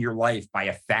gotten in your life by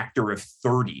a factor of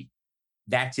 30,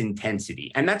 that's intensity.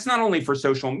 And that's not only for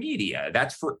social media,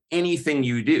 that's for anything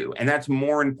you do. And that's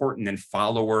more important than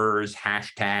followers,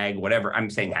 hashtag, whatever. I'm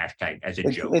saying hashtag as a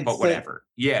joke, but whatever.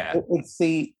 It's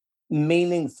the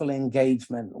meaningful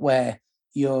engagement where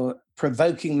you're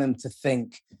provoking them to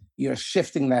think, you're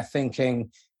shifting their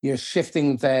thinking, you're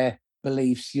shifting their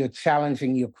beliefs, you're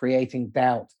challenging, you're creating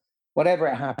doubt, whatever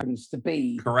it happens to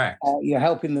be. Correct. You're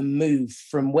helping them move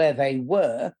from where they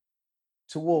were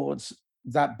towards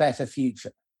that better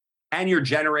future. And you're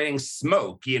generating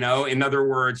smoke, in other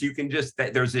words, you can just,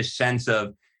 there's this sense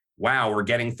of, wow, we're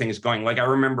getting things going. Like I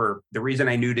remember the reason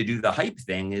I knew to do the hype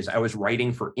thing is I was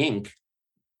writing for Inc.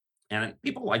 and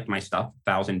people liked my stuff,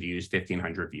 1,000 views,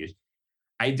 1,500 views.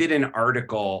 I did an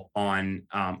article on,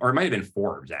 or it might've been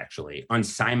Forbes actually, on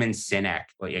Simon Sinek,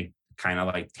 like kind of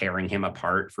like tearing him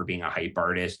apart for being a hype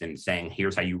artist and saying,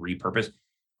 here's how you repurpose.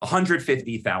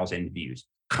 150,000 views,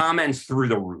 comments through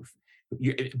the roof.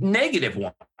 Negative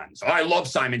ones. Oh, I love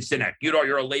Simon Sinek.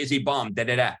 You're a lazy bum.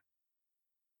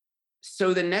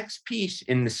 So the next piece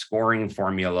in the scoring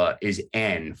formula is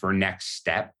N for next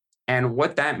step. And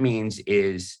what that means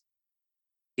is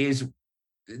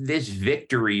this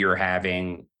victory you're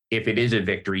having, if it is a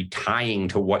victory, tying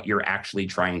to what you're actually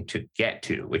trying to get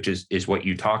to, which is what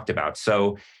you talked about.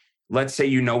 So let's say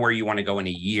you know where you want to go in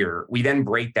a year. We then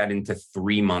break that into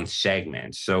 3-month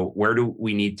segments. So where do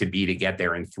we need to be to get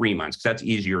there in 3 months? Because that's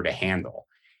easier to handle.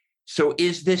 So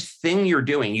is this thing you're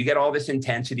doing, you get all this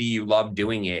intensity, you love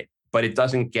doing it, but it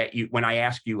doesn't get you, when I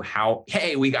ask you how,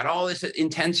 hey, we got all this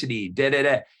intensity,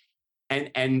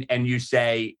 and you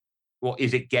say, well,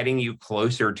 is it getting you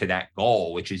closer to that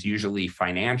goal, which is usually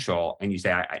financial? And you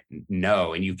say,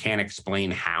 no, and you can't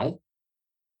explain how.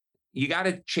 You got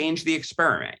to change the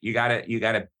experiment. You got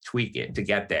to tweak it to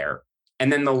get there.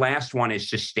 And then the last one is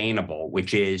sustainable,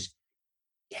 which is,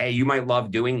 hey, you might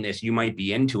love doing this, you might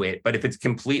be into it, but if it's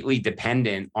completely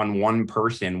dependent on one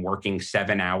person working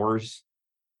 7 hours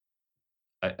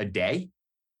a day,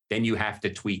 then you have to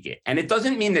tweak it. And it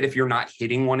doesn't mean that if you're not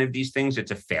hitting one of these things,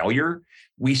 it's a failure.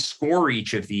 We score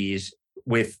each of these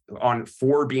with on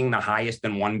 4 being the highest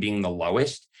and 1 being the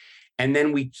lowest. And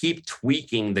then we keep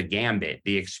tweaking the gambit,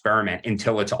 the experiment,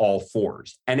 until it's all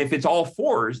 4s. And if it's all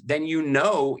 4s, then you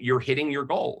know you're hitting your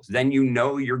goals. Then you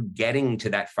know you're getting to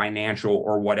that financial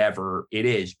or whatever it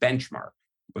is benchmark,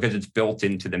 because it's built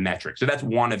into the metric. So that's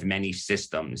one of many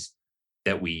systems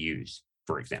that we use,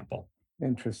 for example.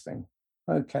 Interesting.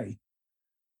 Okay.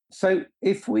 So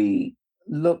if we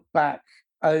look back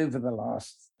over the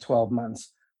last 12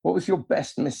 months, what was your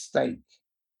best mistake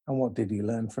and what did you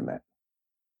learn from it?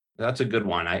 That's a good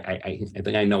one. I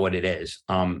think I know what it is.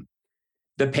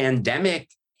 The pandemic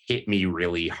hit me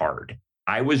really hard.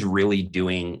 I was really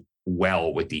doing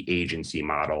well with the agency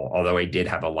model, although I did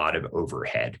have a lot of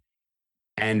overhead.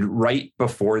 And right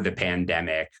before the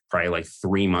pandemic, probably like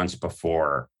 3 months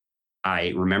before, I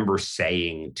remember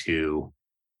saying to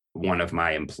one of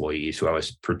my employees who I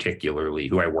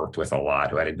worked with a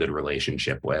lot, who I had a good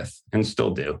relationship with and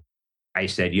still do. I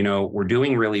said, we're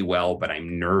doing really well, but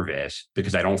I'm nervous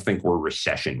because I don't think we're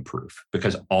recession proof,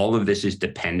 because all of this is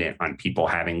dependent on people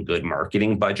having good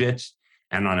marketing budgets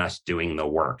and on us doing the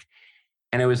work.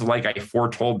 And it was like I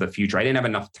foretold the future. I didn't have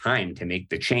enough time to make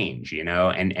the change,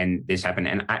 and this happened.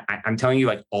 And I'm telling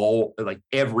you,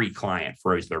 every client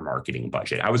froze their marketing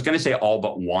budget. I was going to say all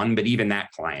but one, but even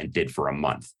that client did for a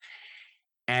month.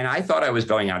 And I thought I was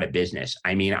going out of business.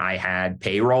 I mean, I had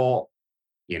payroll,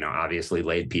 obviously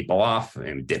laid people off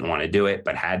and didn't want to do it,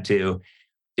 but had to.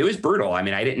 It was brutal. I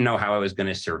mean, I didn't know how I was going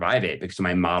to survive it because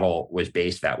my model was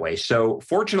based that way. So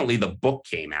fortunately, the book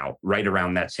came out right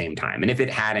around that same time. And if it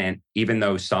hadn't, even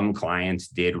though some clients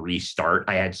did restart,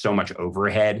 I had so much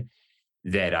overhead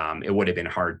that it would have been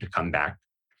hard to come back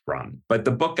from. But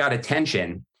the book got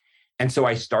attention. And so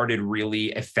I started really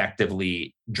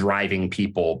effectively driving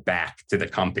people back to the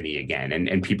company again.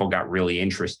 And people got really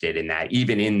interested in that,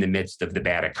 even in the midst of the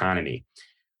bad economy.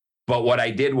 But what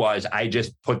I did was I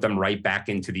just put them right back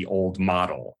into the old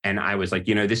model. And I was like,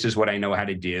 this is what I know how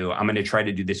to do. I'm going to try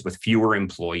to do this with fewer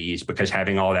employees because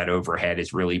having all that overhead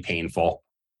is really painful.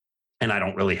 And I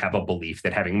don't really have a belief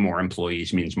that having more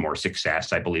employees means more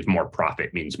success. I believe more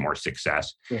profit means more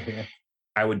success. Mm-hmm.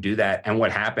 I would do that. And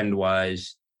what happened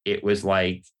was, it was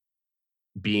like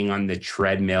being on the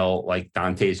treadmill, like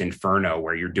Dante's Inferno,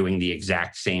 where you're doing the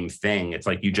exact same thing. It's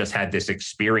like you just had this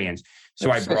experience.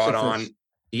 So I brought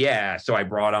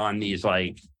on these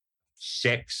like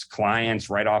 6 clients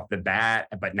right off the bat,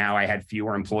 but now I had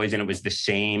fewer employees and it was the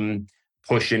same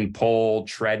push and pull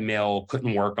treadmill,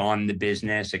 couldn't work on the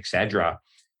business, etc.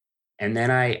 And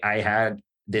then I had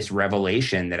this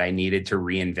revelation that I needed to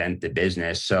reinvent the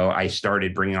business. So I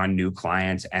started bringing on new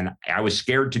clients and I was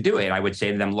scared to do it. I would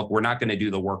say to them, look, we're not going to do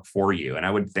the work for you. And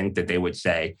I would think that they would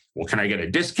say, well, can I get a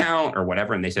discount or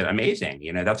whatever? And they said,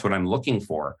 amazing. That's what I'm looking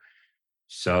for.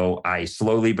 So I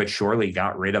slowly but surely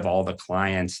got rid of all the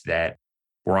clients that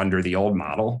were under the old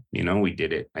model. We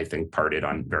did it, I think, parted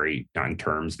on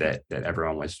terms that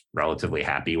everyone was relatively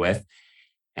happy with.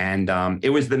 And it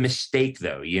was the mistake,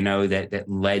 though, that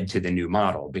led to the new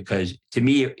model. Because to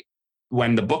me,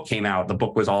 when the book came out, the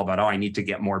book was all about, I need to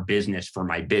get more business for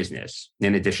my business,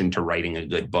 in addition to writing a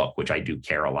good book, which I do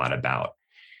care a lot about.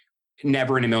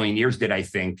 Never in a million years did I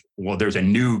think, well, there's a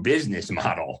new business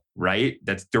model, right?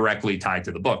 That's directly tied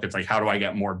to the book. It's like, how do I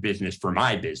get more business for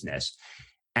my business?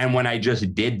 And when I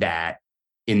just did that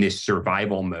in this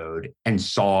survival mode and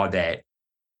saw that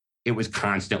it was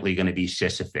constantly going to be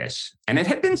Sisyphus. And it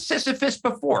had been Sisyphus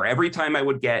before. Every time I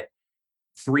would get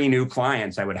 3 new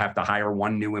clients, I would have to hire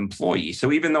 1 new employee.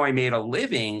 So even though I made a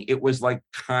living, it was like,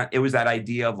 it was that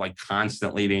idea of like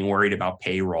constantly being worried about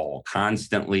payroll,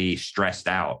 constantly stressed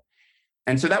out.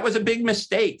 And so that was a big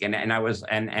mistake. But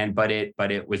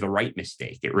it was the right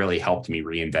mistake. It really helped me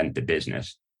reinvent the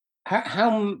business.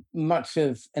 How much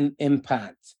of an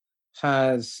impact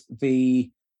has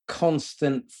the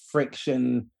constant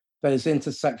friction, those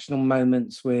intersectional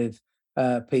moments with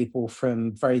people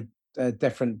from very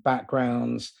different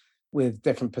backgrounds, with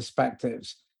different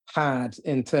perspectives, had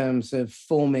in terms of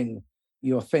forming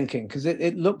your thinking? Because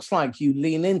it looks like you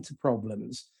lean into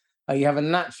problems, you have a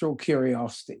natural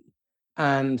curiosity.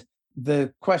 And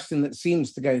the question that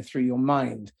seems to go through your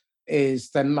mind is,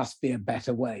 there must be a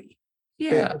better way.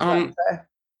 Yeah.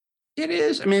 It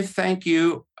is. I mean, thank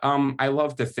you. I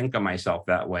love to think of myself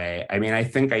that way. I mean, I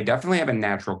think I definitely have a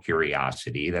natural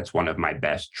curiosity. That's one of my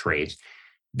best traits.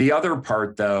 The other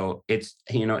part, though, it's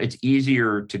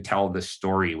easier to tell the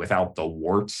story without the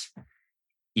warts,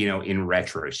 in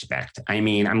retrospect. I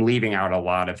mean, I'm leaving out a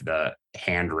lot of the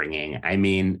hand wringing. I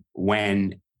mean,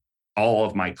 when all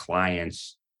of my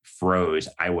clients froze,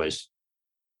 I was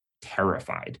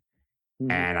terrified.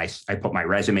 And I put my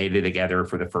resume together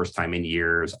for the first time in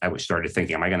years. I started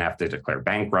thinking, am I going to have to declare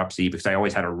bankruptcy? Because I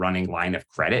always had a running line of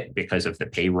credit because of the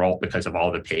payroll, because of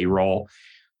all the payroll.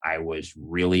 I was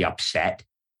really upset,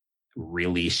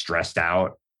 really stressed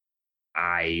out.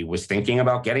 I was thinking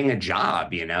about getting a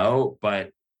job,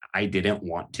 but I didn't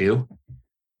want to.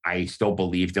 I still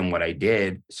believed in what I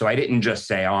did. So I didn't just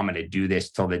say, oh, I'm going to do this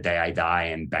till the day I die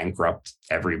and bankrupt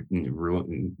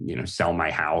sell my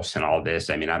house and all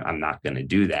this. I mean, I'm not going to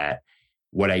do that.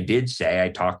 What I did say, I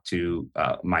talked to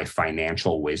my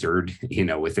financial wizard,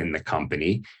 within the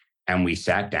company, and we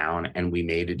sat down and we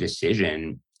made a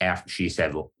decision. After she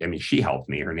said, she helped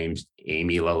me. Her name's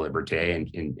Amy LaLiberte,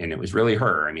 and it was really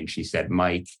her. I mean, she said,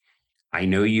 Mike, I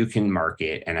know you can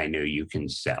market and I know you can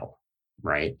sell,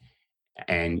 right?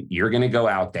 And you're going to go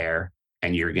out there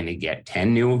and you're going to get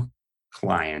 10 new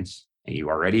clients, and you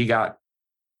already got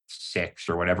 6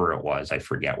 or whatever it was. I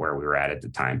forget where we were at the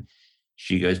time.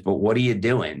 She goes, but what are you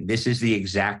doing? This is the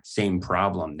exact same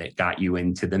problem that got you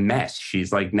into the mess.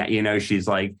 She's like, she's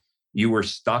like, you were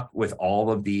stuck with all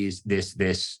of these,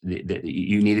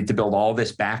 you needed to build all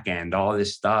this back end, all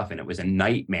this stuff. And it was a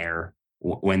nightmare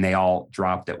when they all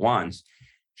dropped at once.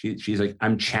 She's like,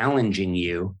 I'm challenging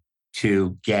you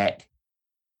to get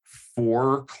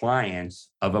 4 clients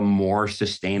of a more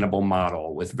sustainable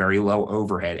model with very low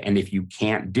overhead. And if you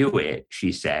can't do it,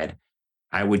 she said,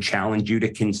 I would challenge you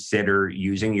to consider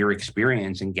using your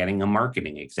experience and getting a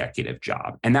marketing executive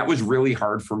job. And that was really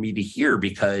hard for me to hear,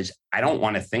 because I don't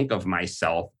want to think of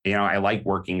myself. I like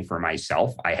working for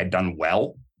myself. I had done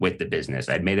well with the business.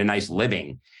 I'd made a nice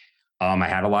living. I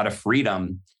had a lot of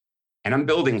freedom, and I'm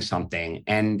building something.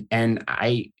 And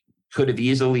I could have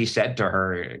easily said to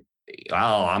her,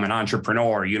 well, I'm an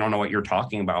entrepreneur. You don't know what you're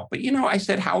talking about. But, I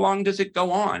said, how long does it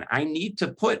go on? I need to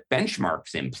put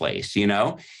benchmarks in place.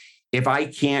 If I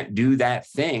can't do that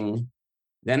thing,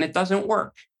 then it doesn't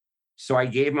work. So I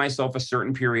gave myself a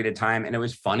certain period of time. And it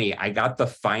was funny. I got the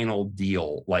final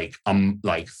deal like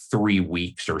 3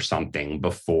 weeks or something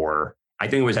before. I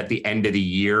think it was at the end of the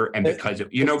year. And because of,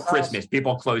 Christmas,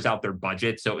 people close out their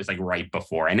budget. So it was like right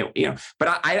before. And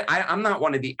but I'm not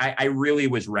one of I really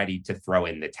was ready to throw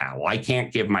in the towel. I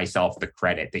can't give myself the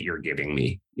credit that you're giving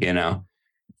me,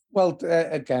 Well,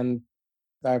 again,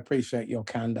 I appreciate your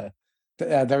candor.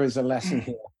 There is a lesson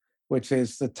here, which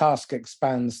is the task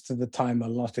expands to the time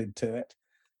allotted to it.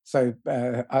 So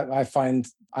I find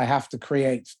I have to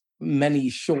create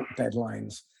many short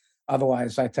deadlines.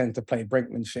 Otherwise, I tend to play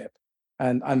brinkmanship.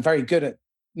 And I'm very good at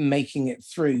making it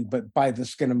through, but by the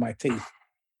skin of my teeth.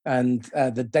 And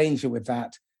the danger with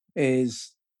that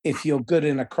is, if you're good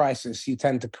in a crisis, you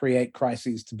tend to create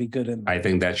crises to be good in them. I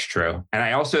think that's true. And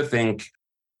I also think,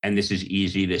 and this is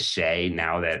easy to say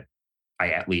now that I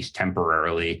at least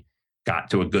temporarily got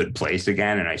to a good place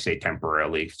again. And I say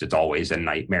temporarily because it's always a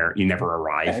nightmare. You never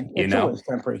arrive, It's always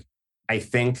temporary. I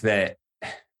think that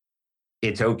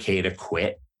it's okay to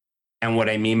quit. And what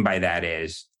I mean by that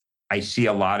is, I see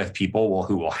a lot of people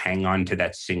who will hang on to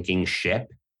that sinking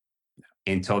ship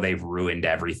until they've ruined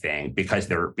everything, because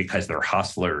they're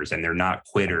hustlers and they're not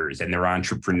quitters and they're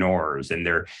entrepreneurs and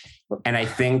I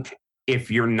think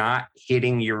if you're not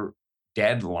hitting your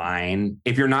deadline,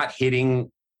 if you're not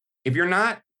getting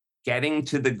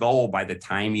to the goal by the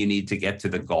time you need to get to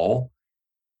the goal,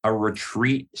 a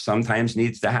retreat sometimes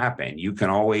needs to happen. You can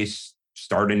always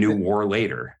start a new war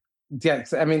later.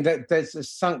 Yes, I mean, there's a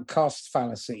sunk cost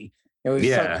fallacy.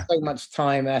 We've sunk so much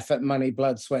time, effort, money,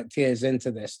 blood, sweat, tears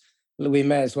into this. We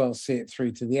may as well see it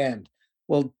through to the end.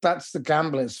 Well, that's the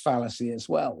gambler's fallacy as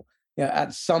well.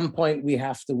 At some point we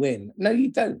have to win. No,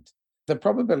 you don't. The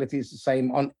probability is the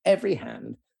same on every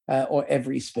hand or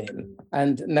every spin.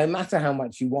 And no matter how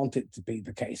much you want it to be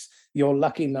the case, your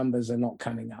lucky numbers are not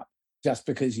coming up just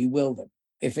because you will them.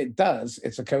 If it does,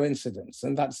 it's a coincidence.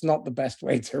 And that's not the best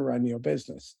way to run your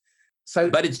business.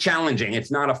 But it's challenging.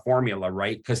 It's not a formula,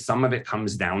 right? Because some of it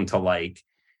comes down to like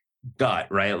gut,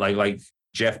 right? Like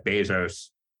Jeff Bezos,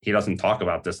 he doesn't talk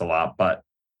about this a lot, but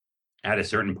at a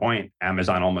certain point,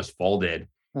 Amazon almost folded.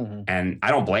 Mm-hmm. And I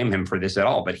don't blame him for this at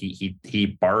all, but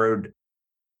he borrowed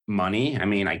money. I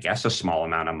mean, I guess a small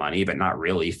amount of money, but not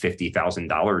really,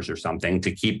 $50,000 or something,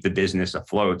 to keep the business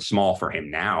afloat. Small for him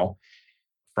now,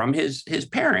 from his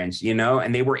parents,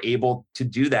 and they were able to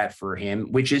do that for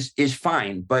him, which is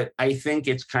fine. But I think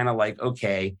it's kind of like,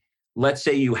 okay, let's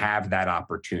say you have that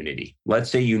opportunity. Let's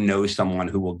say you know someone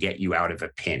who will get you out of a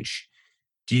pinch.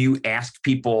 Do you ask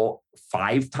people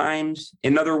 5 times?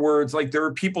 In other words, like, there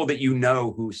are people that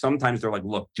who sometimes they're like,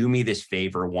 look, do me this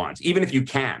favor once, even if you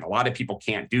can. A lot of people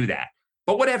can't do that.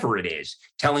 But whatever it is,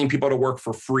 telling people to work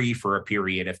for free for a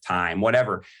period of time,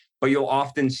 whatever. But you'll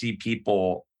often see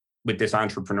people with this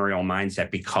entrepreneurial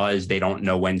mindset, because they don't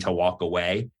know when to walk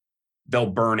away, they'll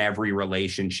burn every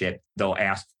relationship. They'll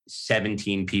ask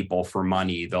 17 people for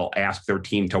money. They'll ask their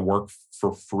team to work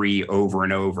for free over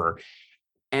and over.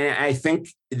 And I think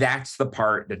that's the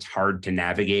part that's hard to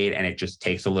navigate. And it just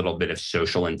takes a little bit of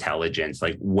social intelligence.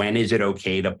 Like, when is it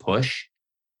okay to push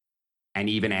and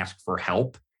even ask for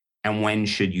help? And when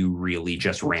should you really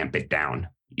just ramp it down?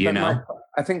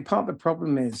 I think part of the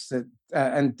problem is that,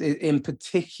 and in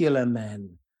particular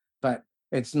men, but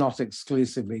it's not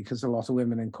exclusively, because a lot of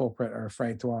women in corporate are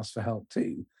afraid to ask for help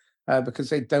too, because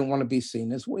they don't want to be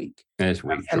seen as weak. As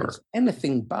weak, And sure. it's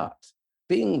anything but.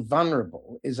 Being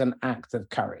vulnerable is an act of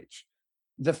courage.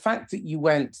 The fact that you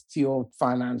went to your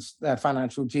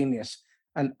financial genius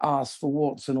and asked for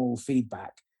warts and all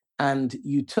feedback, and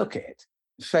you took it,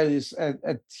 shows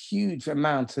a huge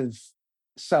amount of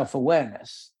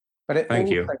self-awareness, but it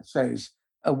also shows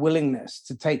a willingness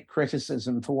to take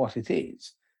criticism for what it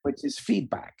is, which is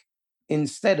feedback,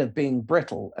 instead of being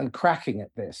brittle and cracking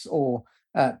at this or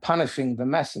punishing the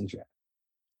messenger.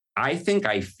 I think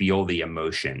I feel the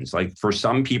emotions. Like, for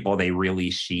some people, they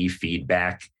really see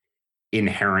feedback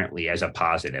inherently as a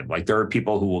positive. Like, there are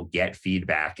people who will get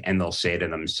feedback and they'll say to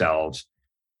themselves,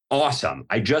 awesome,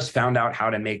 I just found out how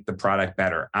to make the product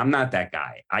better. I'm not that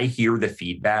guy. I hear the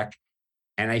feedback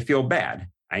and I feel bad.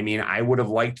 I mean, I would have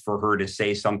liked for her to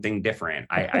say something different.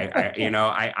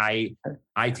 I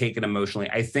take it emotionally.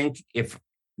 I think if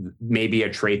maybe a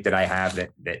trait that I have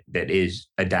that is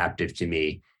adaptive to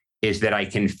me is that I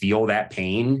can feel that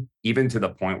pain, even to the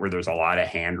point where there's a lot of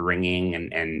hand wringing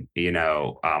and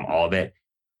all of it,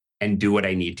 and do what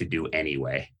I need to do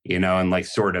anyway, and like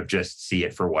sort of just see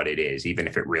it for what it is, even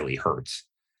if it really hurts.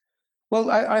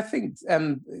 Well, I think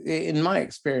in my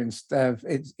experience,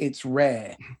 it's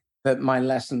rare that my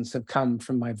lessons have come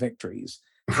from my victories.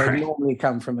 They normally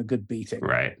come from a good beating.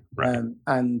 Right.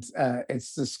 And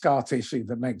it's the scar tissue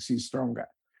that makes you stronger.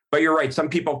 But you're right. Some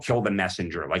people kill the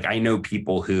messenger. Like, I know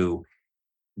people who,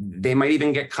 they might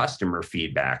even get customer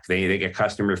feedback. They get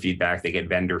customer feedback. They get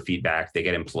vendor feedback. They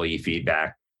get employee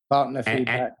feedback. Partner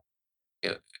feedback.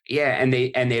 And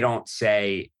they don't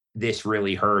say, this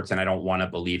really hurts and I don't want to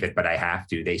believe it, but I have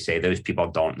to. They say those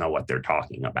people don't know what they're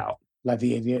talking about.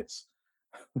 Bloody idiots.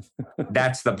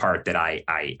 That's the part that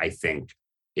I think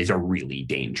is a really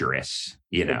dangerous,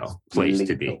 place lethal.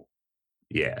 To be.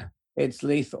 Yeah. It's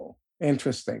lethal.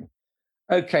 Interesting.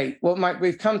 Okay. Well, Mike,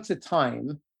 we've come to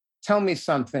time. Tell me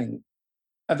something.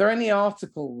 Are there any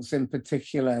articles in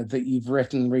particular that you've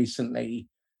written recently,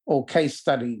 or case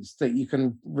studies that you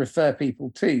can refer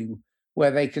people to where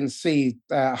they can see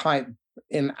hype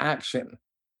in action?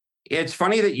 It's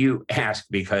funny that you ask,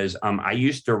 because I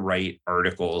used to write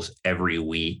articles every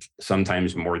week,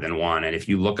 sometimes more than one. And if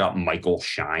you look up Michael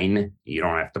Schein, you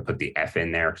don't have to put the F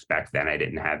in there, because back then I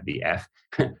didn't have the F.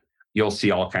 You'll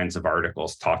see all kinds of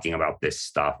articles talking about this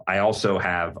stuff. I also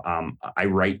have, I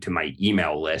write to my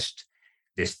email list,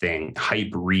 this thing,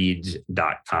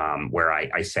 hypereads.com, where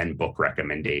I send book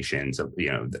recommendations of,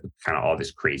 kind of all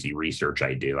this crazy research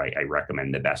I do. I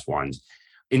recommend the best ones.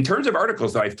 In terms of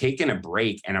articles, though, I've taken a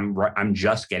break and I'm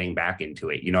just getting back into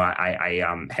it. I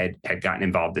had gotten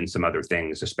involved in some other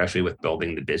things, especially with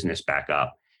building the business back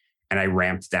up. And I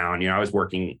ramped down. I was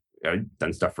working,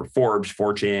 done stuff for Forbes,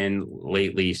 Fortune,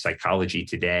 lately Psychology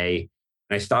Today.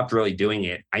 And I stopped really doing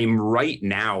it. I'm right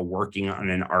now working on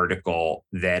an article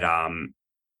that I'm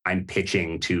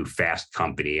pitching to Fast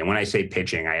Company. And when I say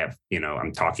pitching, I have,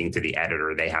 I'm talking to the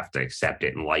editor. They have to accept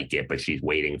it and like it, but she's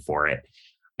waiting for it.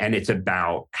 And it's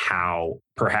about how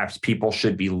perhaps people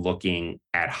should be looking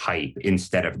at hype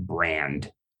instead of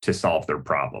brand to solve their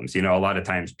problems. A lot of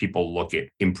times people look at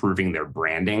improving their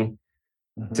branding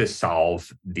to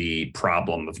solve the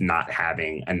problem of not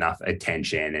having enough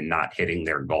attention and not hitting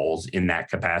their goals in that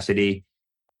capacity.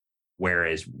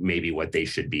 Whereas maybe what they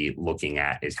should be looking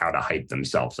at is how to hype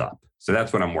themselves up. So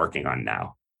that's what I'm working on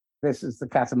now. This is the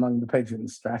cat among the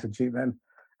pigeons strategy then.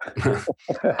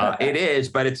 It is,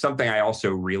 but it's something I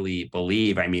also really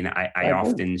believe. I mean, I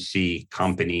often see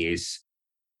companies,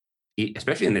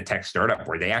 especially in the tech startup,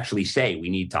 where they actually say we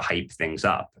need to hype things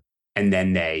up. And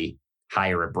then they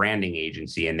hire a branding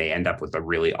agency and they end up with a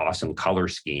really awesome color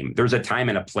scheme. There's a time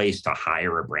and a place to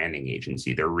hire a branding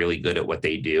agency. They're really good at what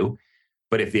they do.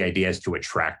 But if the idea is to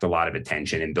attract a lot of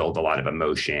attention and build a lot of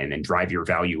emotion and drive your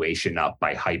valuation up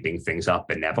by hyping things up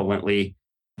benevolently,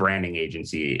 branding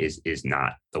agency is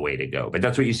not the way to go. But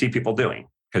that's what you see people doing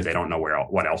because they don't know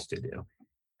what else to do.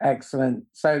 Excellent.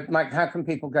 So, Mike, how can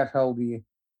people get hold of you?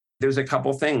 There's a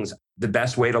couple things. The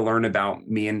best way to learn about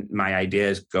me and my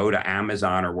ideas, go to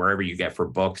Amazon or wherever you get for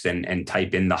books and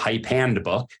type in the Hype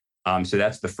Handbook. So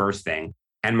that's the first thing.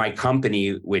 And my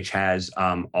company, which has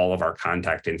all of our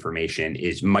contact information,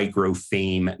 is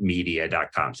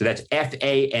microfamemedia.com. So that's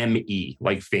FAME,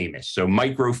 like famous. So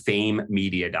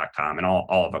microfamemedia.com, and all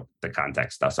of the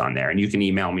contact stuff's on there. And you can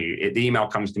email me. The email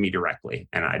comes to me directly,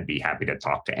 and I'd be happy to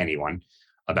talk to anyone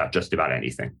about just about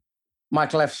anything.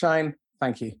 Michael F. Schein,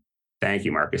 thank you. Thank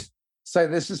you, Marcus. So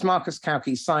this is Marcus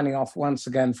Cauchi signing off once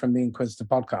again from the Inquisitor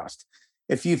podcast.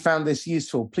 If you found this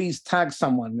useful, please tag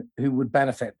someone who would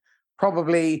benefit.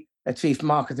 Probably a chief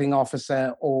marketing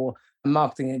officer or a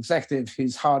marketing executive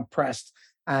who's hard pressed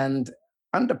and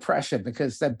under pressure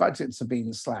because their budgets are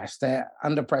being slashed. They're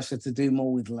under pressure to do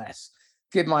more with less.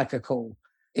 Give Mike a call.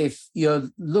 If you're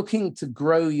looking to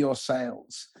grow your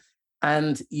sales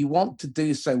and you want to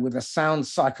do so with a sound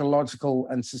psychological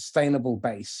and sustainable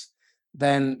base,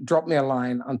 then drop me a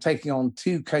line. I'm taking on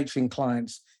 2 coaching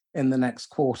clients in the next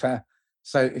quarter.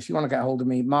 So if you want to get hold of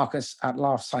me,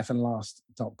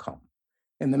 Marcus@laughs-last.com.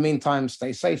 In the meantime,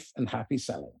 stay safe and happy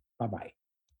selling. Bye-bye.